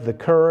have the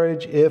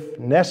courage, if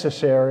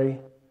necessary,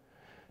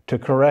 to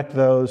correct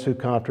those who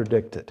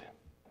contradict it.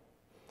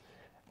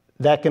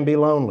 That can be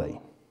lonely.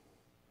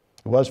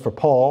 It was for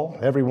Paul.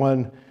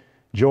 Everyone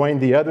joined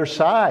the other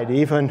side,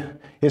 even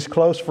his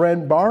close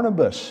friend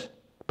Barnabas.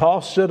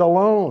 Paul stood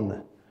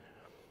alone,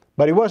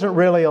 but he wasn't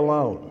really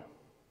alone.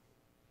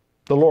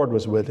 The Lord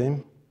was with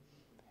him,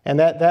 and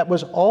that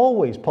was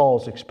always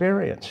Paul's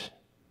experience.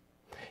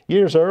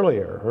 Years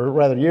earlier, or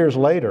rather years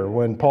later,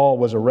 when Paul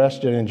was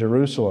arrested in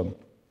Jerusalem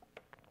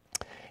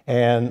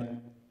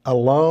and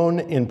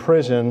alone in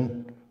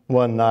prison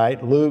one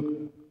night,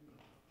 Luke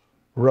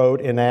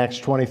wrote in Acts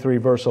 23,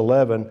 verse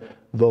 11,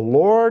 the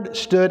Lord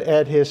stood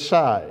at his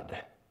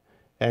side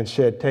and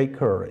said, take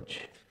courage.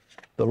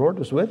 The Lord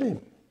was with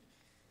him.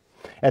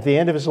 At the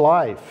end of his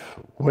life,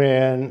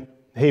 when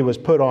he was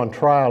put on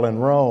trial in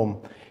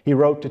Rome, he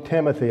wrote to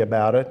Timothy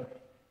about it.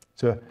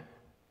 It's a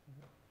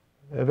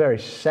very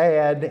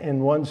sad,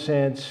 in one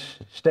sense,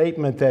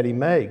 statement that he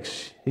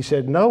makes. He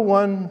said, no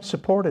one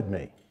supported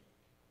me.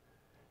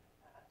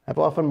 I've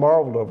often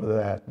marveled over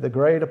that. The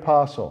great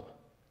apostle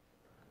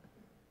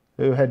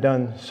who had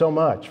done so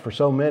much for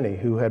so many,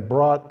 who had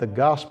brought the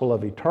gospel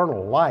of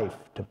eternal life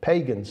to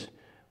pagans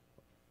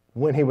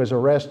when he was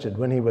arrested,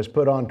 when he was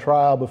put on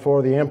trial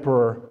before the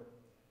emperor,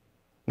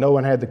 no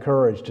one had the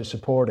courage to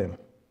support him.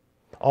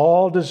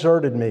 All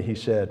deserted me, he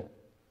said.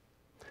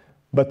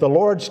 But the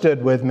Lord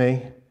stood with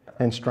me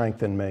and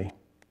strengthened me.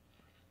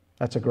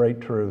 That's a great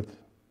truth.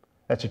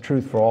 That's a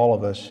truth for all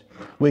of us.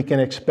 We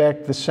can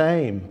expect the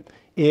same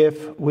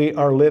if we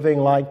are living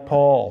like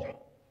Paul.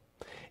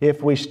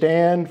 If we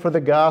stand for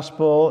the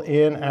gospel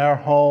in our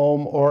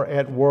home or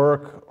at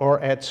work or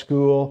at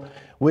school,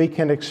 we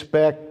can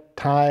expect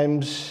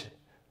times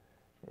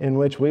in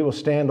which we will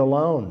stand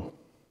alone.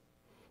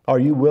 Are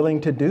you willing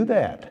to do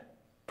that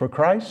for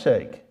Christ's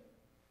sake?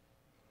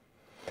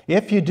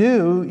 If you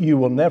do, you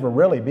will never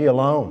really be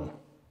alone.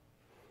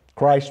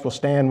 Christ will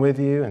stand with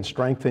you and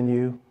strengthen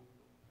you.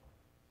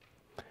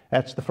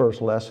 That's the first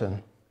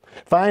lesson.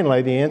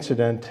 Finally, the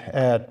incident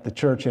at the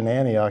church in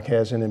Antioch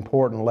has an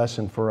important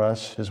lesson for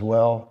us as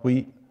well.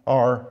 We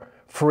are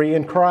free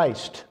in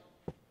Christ.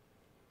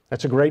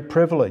 That's a great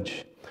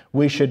privilege.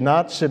 We should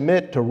not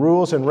submit to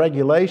rules and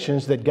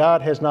regulations that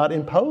God has not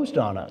imposed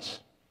on us.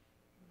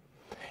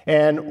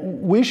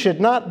 And we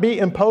should not be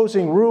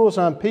imposing rules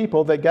on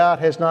people that God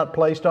has not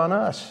placed on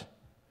us.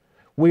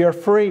 We are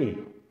free.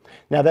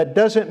 Now, that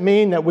doesn't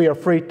mean that we are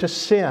free to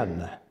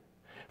sin.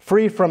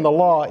 Free from the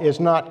law is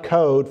not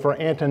code for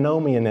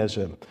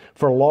antinomianism,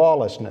 for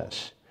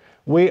lawlessness.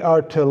 We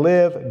are to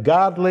live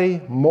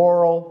godly,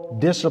 moral,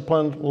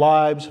 disciplined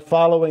lives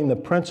following the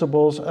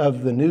principles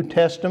of the New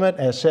Testament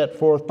as set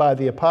forth by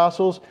the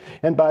apostles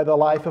and by the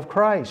life of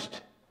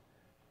Christ.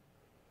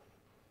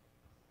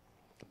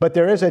 But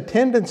there is a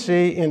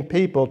tendency in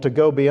people to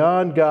go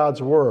beyond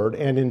God's Word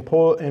and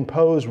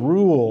impose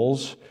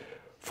rules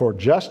for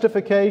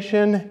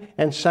justification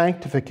and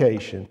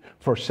sanctification,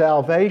 for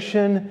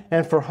salvation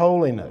and for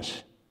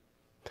holiness.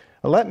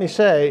 Let me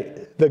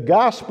say, the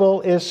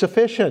gospel is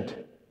sufficient.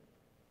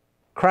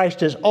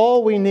 Christ is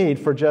all we need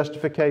for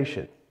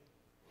justification.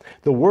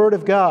 The Word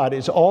of God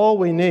is all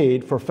we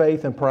need for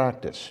faith and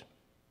practice.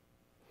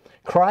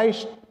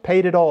 Christ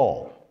paid it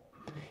all.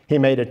 He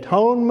made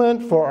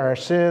atonement for our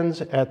sins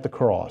at the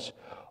cross.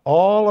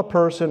 All a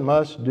person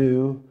must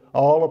do,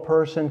 all a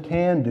person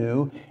can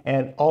do,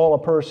 and all a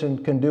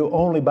person can do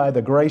only by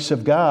the grace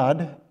of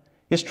God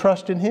is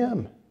trust in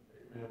Him.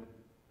 Amen.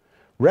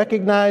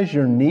 Recognize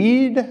your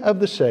need of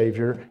the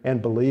Savior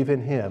and believe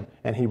in Him,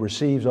 and He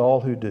receives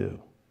all who do.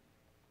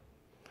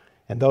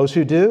 And those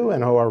who do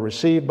and who are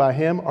received by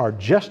Him are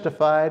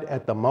justified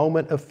at the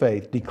moment of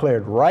faith,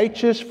 declared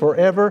righteous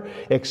forever,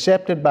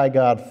 accepted by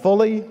God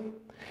fully.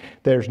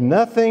 There's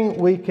nothing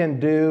we can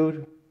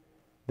do,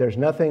 there's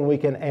nothing we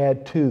can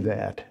add to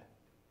that.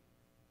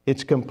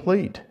 It's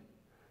complete.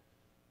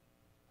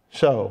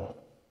 So,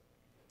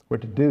 we're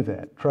to do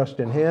that. Trust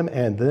in Him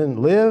and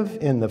then live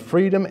in the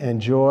freedom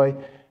and joy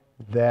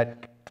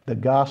that the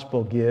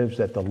gospel gives,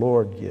 that the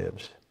Lord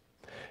gives.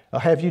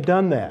 Have you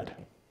done that?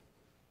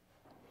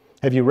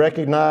 Have you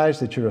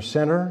recognized that you're a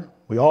sinner?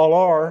 We all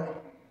are.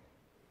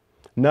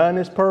 None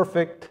is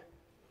perfect.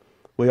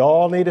 We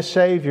all need a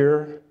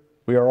Savior.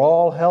 We are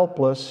all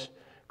helpless.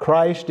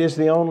 Christ is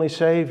the only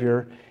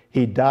Savior.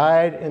 He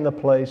died in the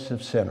place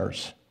of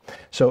sinners.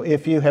 So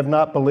if you have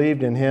not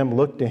believed in Him,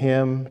 look to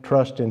Him,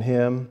 trust in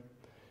Him.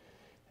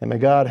 And may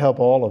God help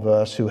all of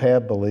us who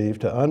have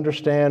believed to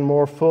understand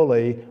more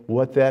fully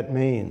what that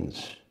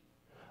means.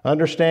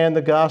 Understand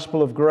the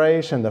gospel of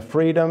grace and the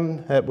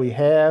freedom that we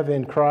have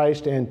in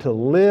Christ and to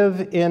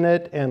live in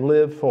it and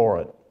live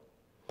for it.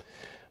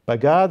 By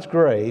God's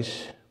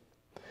grace,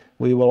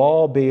 we will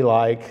all be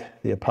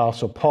like the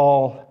Apostle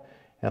Paul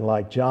and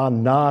like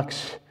John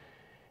Knox.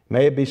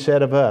 May it be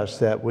said of us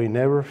that we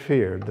never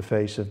feared the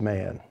face of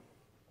man.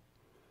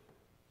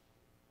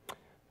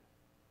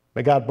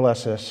 May God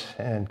bless us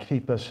and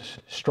keep us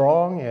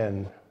strong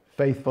and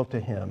faithful to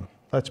Him.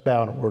 Let's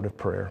bow in a word of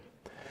prayer.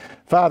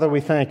 Father,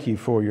 we thank You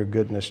for Your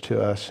goodness to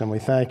us, and we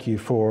thank You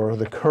for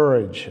the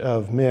courage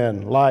of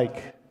men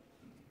like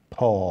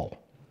Paul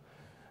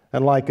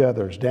and like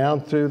others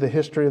down through the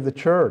history of the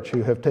church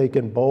who have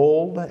taken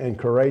bold and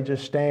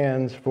courageous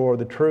stands for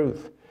the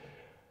truth.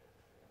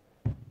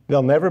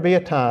 There'll never be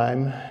a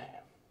time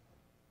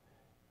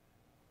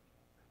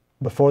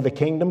before the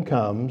kingdom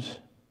comes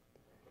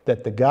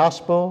that the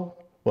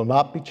gospel will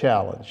not be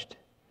challenged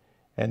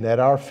and that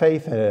our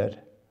faith in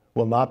it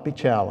will not be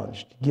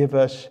challenged. Give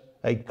us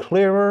a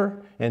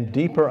clearer and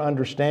deeper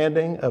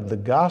understanding of the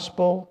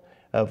gospel,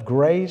 of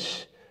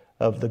grace,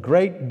 of the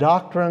great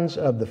doctrines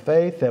of the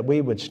faith, that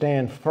we would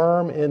stand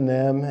firm in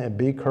them and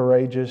be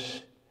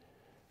courageous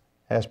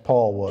as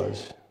Paul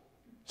was.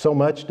 So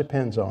much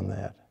depends on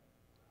that.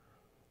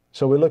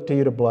 So we look to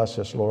You to bless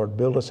us, Lord.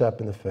 Build us up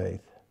in the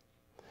faith.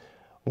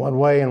 One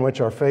way in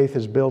which our faith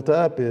is built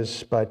up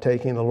is by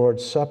taking the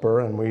Lord's Supper,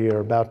 and we are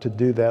about to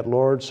do that,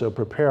 Lord, so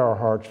prepare our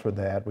hearts for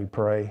that, we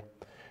pray.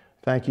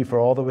 Thank You for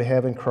all that we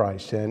have in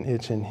Christ, and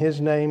it's in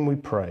His name we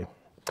pray.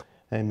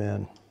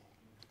 Amen.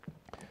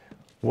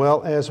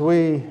 Well, as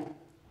we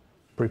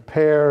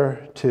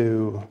prepare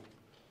to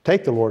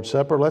take the Lord's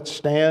Supper, let's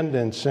stand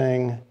and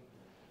sing,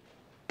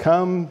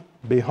 "Come,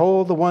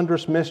 Behold the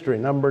Wondrous Mystery,"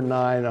 number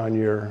 9 on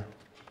your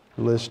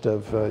list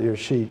of your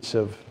sheets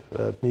of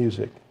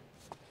music.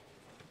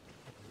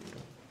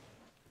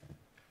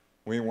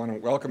 We want to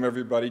welcome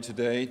everybody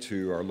today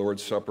to our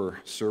Lord's Supper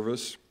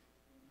service.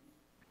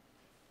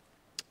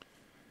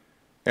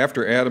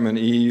 After Adam and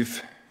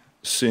Eve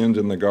sinned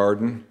in the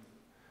garden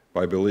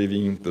by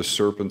believing the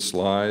serpent's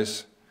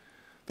lies,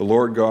 the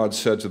Lord God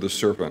said to the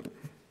serpent,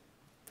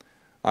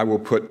 "I will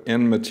put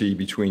enmity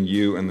between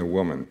you and the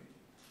woman,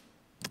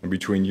 and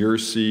between your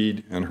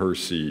seed and her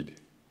seed.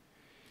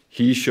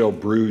 He shall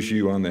bruise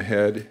you on the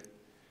head,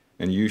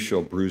 and you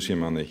shall bruise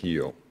him on the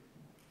heel."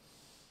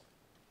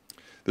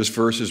 This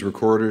verse is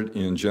recorded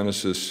in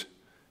Genesis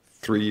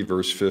 3,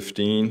 verse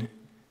 15,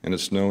 and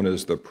it's known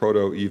as the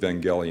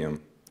Proto-Evangelium,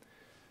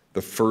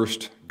 the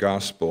first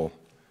gospel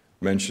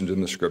mentioned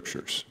in the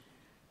Scriptures.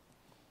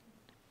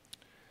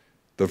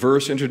 The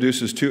verse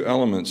introduces two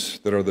elements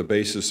that are the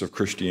basis of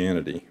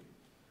Christianity.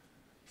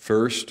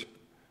 First,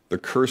 the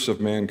curse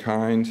of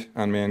mankind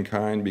on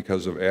mankind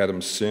because of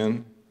Adam's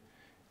sin.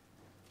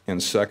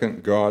 And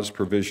second, God's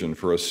provision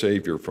for a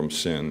Savior from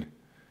sin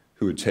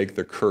who would take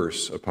the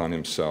curse upon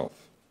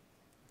himself.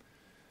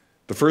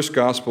 The first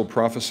gospel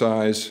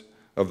prophesies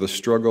of the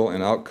struggle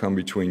and outcome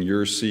between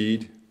your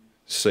seed,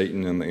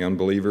 Satan and the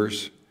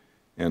unbelievers,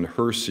 and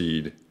her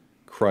seed,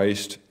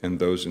 Christ and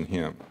those in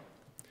him.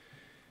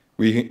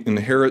 We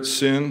inherit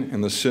sin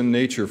and the sin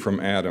nature from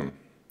Adam,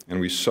 and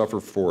we suffer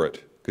for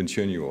it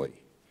continually.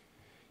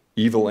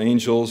 Evil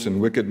angels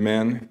and wicked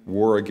men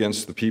war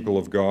against the people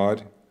of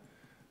God,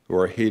 who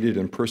are hated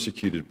and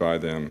persecuted by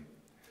them.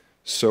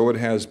 So it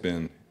has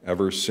been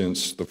ever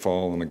since the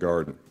fall in the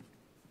garden.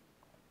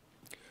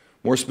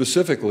 More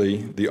specifically,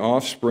 the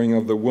offspring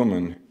of the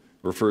woman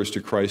refers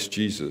to Christ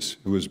Jesus,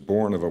 who was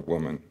born of a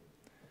woman.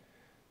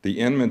 The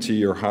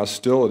enmity or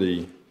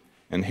hostility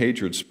and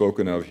hatred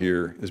spoken of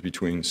here is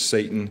between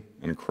Satan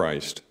and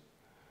Christ.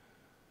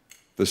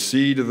 The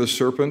seed of the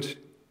serpent,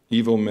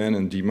 evil men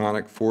and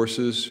demonic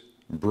forces,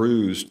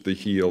 bruised the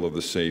heel of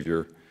the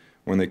Savior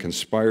when they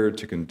conspired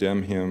to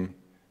condemn him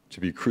to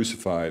be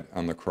crucified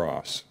on the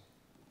cross.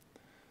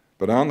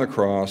 But on the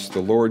cross,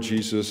 the Lord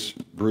Jesus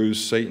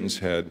bruised Satan's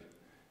head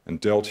and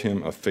dealt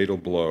him a fatal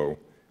blow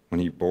when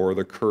he bore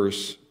the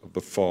curse of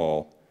the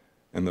fall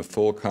and the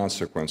full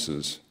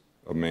consequences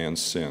of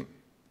man's sin.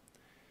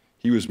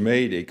 He was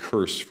made a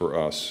curse for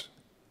us.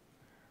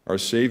 Our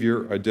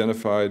Savior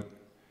identified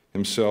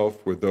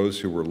himself with those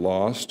who were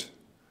lost,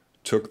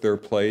 took their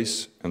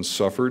place, and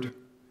suffered,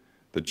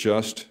 the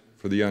just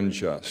for the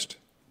unjust.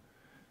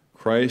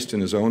 Christ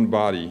in his own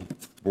body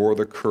bore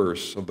the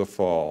curse of the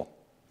fall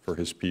for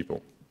his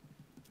people.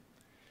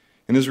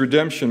 In his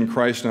redemption,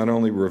 Christ not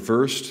only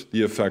reversed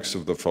the effects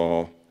of the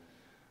fall,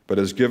 but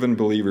has given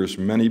believers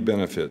many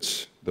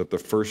benefits that the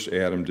first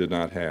Adam did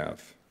not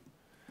have.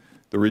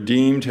 The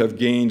redeemed have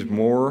gained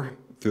more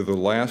through the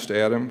last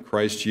Adam,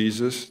 Christ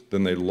Jesus,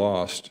 than they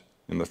lost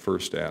in the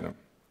first Adam.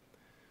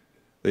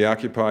 They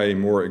occupy a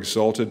more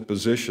exalted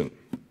position.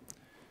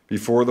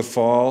 Before the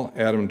fall,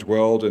 Adam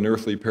dwelled in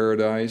earthly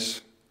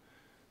paradise,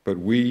 but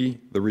we,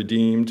 the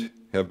redeemed,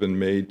 have been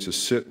made to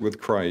sit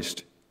with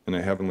Christ in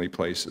the heavenly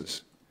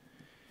places.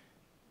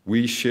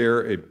 We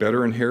share a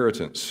better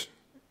inheritance.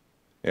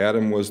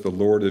 Adam was the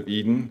Lord of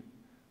Eden,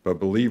 but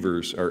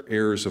believers are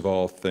heirs of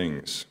all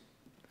things,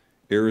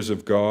 heirs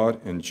of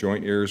God and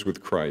joint heirs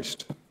with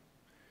Christ.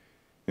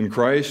 In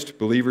Christ,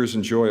 believers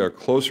enjoy a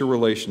closer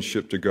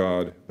relationship to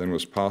God than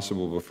was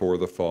possible before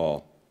the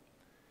fall.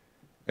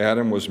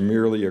 Adam was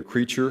merely a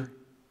creature,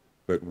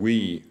 but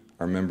we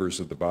are members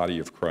of the body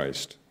of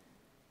Christ.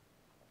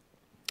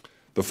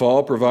 The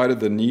fall provided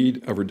the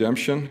need of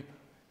redemption,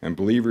 and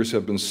believers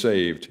have been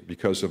saved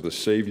because of the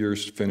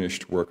Savior's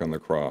finished work on the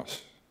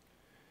cross.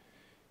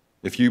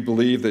 If you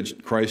believe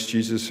that Christ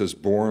Jesus has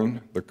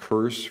borne the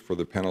curse for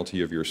the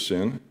penalty of your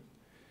sin,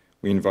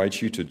 we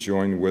invite you to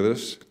join with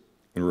us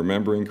in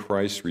remembering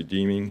Christ's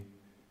redeeming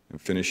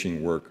and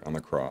finishing work on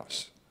the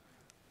cross.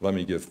 Let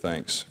me give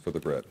thanks for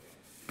the bread.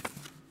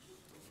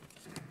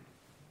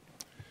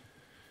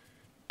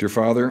 Dear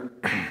Father,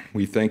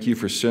 we thank you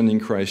for sending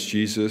Christ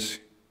Jesus,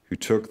 who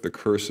took the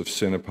curse of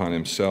sin upon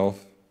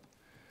himself.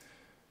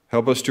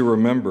 Help us to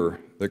remember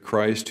that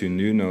Christ, who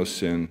knew no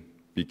sin,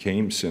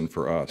 became sin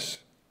for us.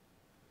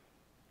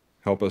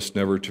 Help us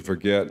never to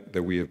forget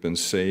that we have been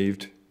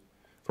saved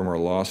from our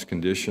lost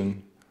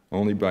condition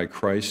only by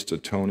Christ's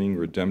atoning,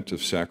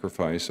 redemptive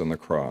sacrifice on the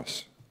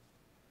cross.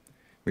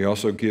 We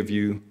also give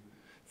you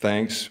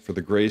thanks for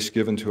the grace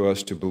given to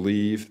us to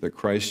believe that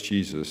Christ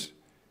Jesus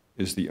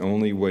is the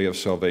only way of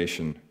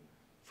salvation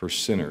for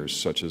sinners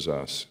such as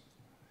us.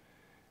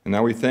 And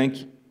now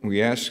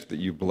we ask that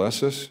you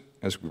bless us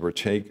as we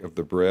partake of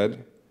the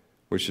bread,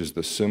 which is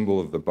the symbol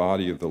of the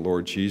body of the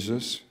Lord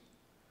Jesus,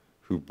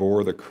 who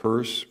bore the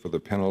curse for the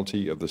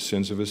penalty of the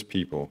sins of his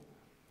people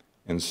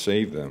and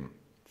saved them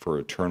for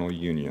eternal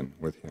union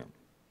with him.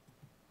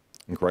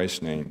 In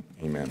Christ's name,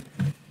 amen.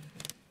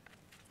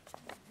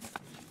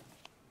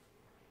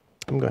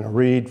 I'm going to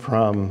read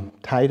from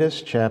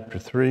Titus chapter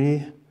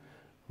 3,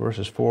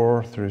 verses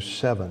 4 through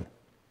 7.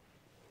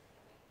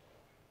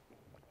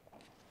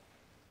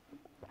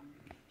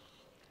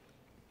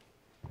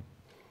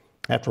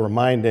 After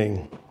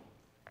reminding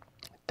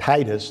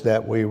Titus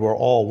that we were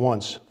all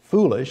once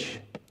foolish,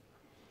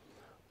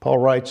 Paul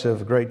writes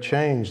of great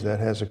change that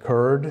has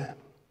occurred.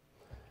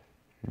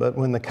 But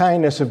when the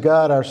kindness of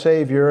God our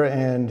Savior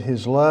and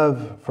his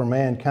love for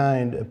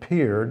mankind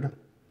appeared,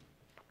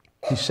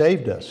 he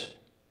saved us,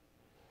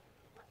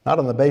 not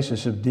on the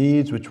basis of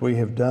deeds which we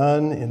have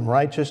done in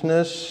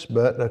righteousness,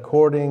 but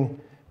according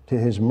to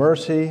his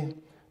mercy,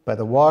 by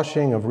the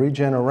washing of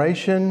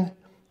regeneration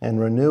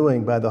and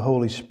renewing by the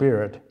Holy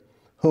Spirit,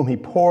 whom he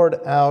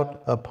poured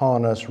out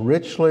upon us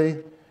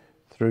richly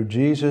through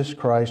Jesus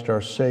Christ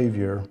our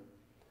Savior,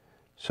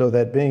 so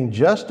that being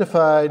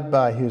justified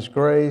by his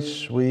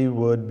grace, we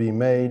would be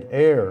made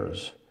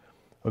heirs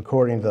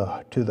according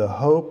to the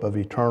hope of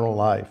eternal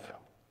life.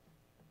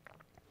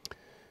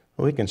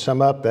 We can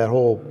sum up that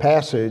whole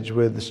passage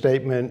with the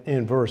statement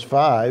in verse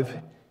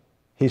 5,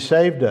 He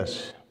saved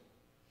us.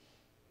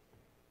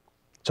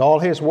 It's all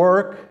His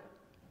work,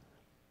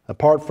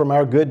 apart from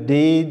our good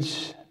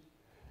deeds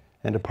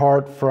and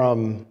apart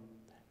from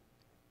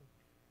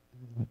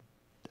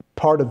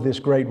part of this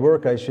great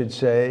work, I should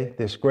say,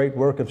 this great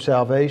work of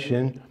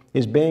salvation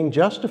is being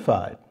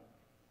justified.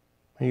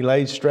 He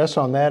laid stress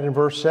on that in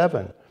verse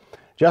 7.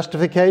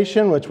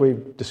 Justification, which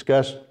we've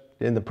discussed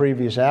in the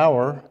previous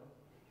hour,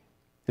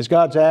 is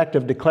God's act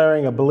of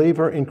declaring a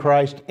believer in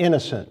Christ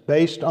innocent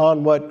based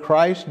on what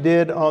Christ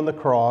did on the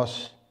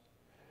cross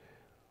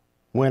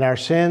when our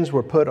sins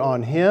were put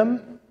on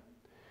Him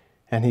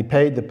and He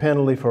paid the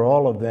penalty for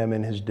all of them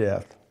in His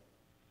death.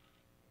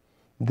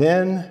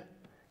 Then,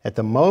 at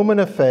the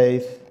moment of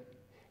faith,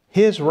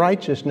 His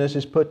righteousness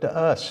is put to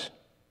us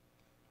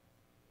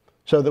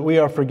so that we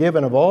are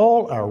forgiven of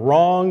all our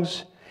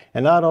wrongs,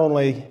 and not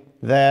only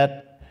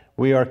that,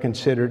 we are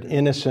considered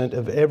innocent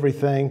of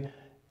everything,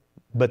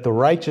 but the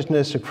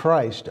righteousness of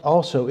Christ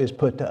also is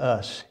put to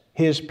us,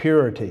 His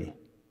purity.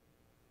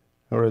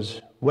 Or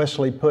as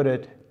Wesley put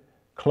it,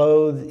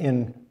 clothed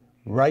in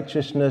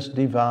righteousness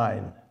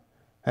divine.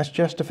 That's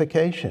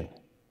justification.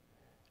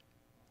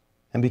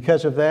 And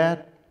because of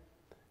that,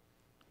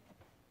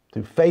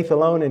 through faith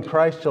alone in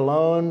Christ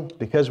alone,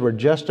 because we're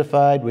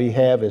justified, we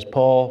have, as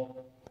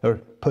Paul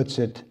puts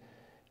it,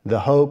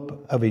 the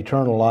hope of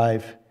eternal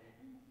life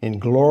in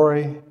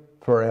glory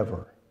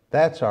forever.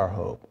 That's our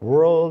hope.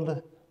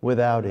 World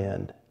without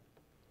end.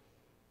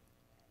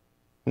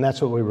 And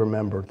that's what we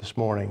remember this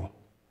morning.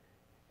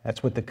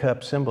 That's what the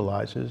cup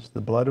symbolizes,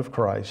 the blood of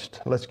Christ.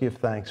 Let's give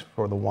thanks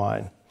for the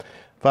wine.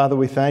 Father,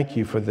 we thank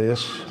You for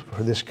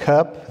this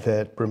cup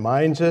that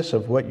reminds us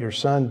of what Your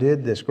Son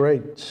did, this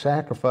great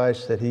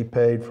sacrifice that He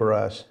paid for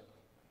us.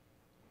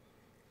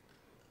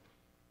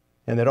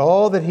 And that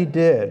all that He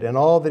did and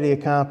all that He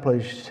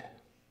accomplished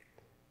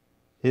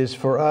is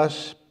for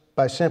us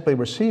by simply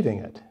receiving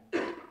it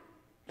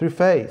through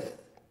faith,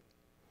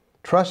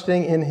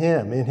 trusting in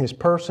Him, in His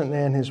person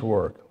and His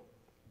work.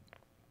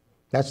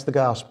 That's the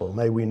gospel.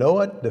 May we know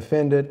it,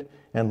 defend it,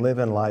 and live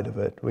in light of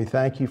it. We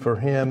thank You for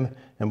Him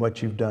and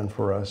what You've done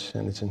for us.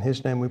 And it's in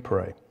His name we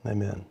pray.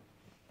 Amen.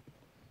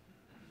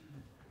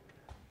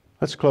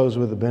 Let's close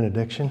with a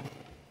benediction.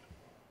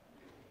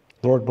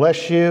 The Lord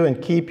bless you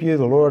and keep you.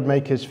 The Lord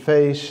make His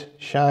face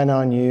shine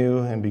on you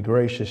and be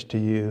gracious to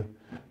you.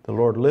 The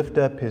Lord lift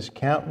up His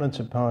countenance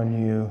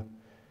upon you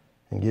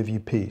and give you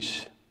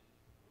peace.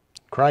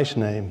 In Christ's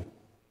name,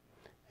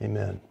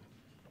 amen.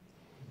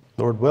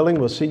 Lord willing,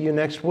 we'll see you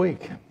next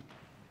week.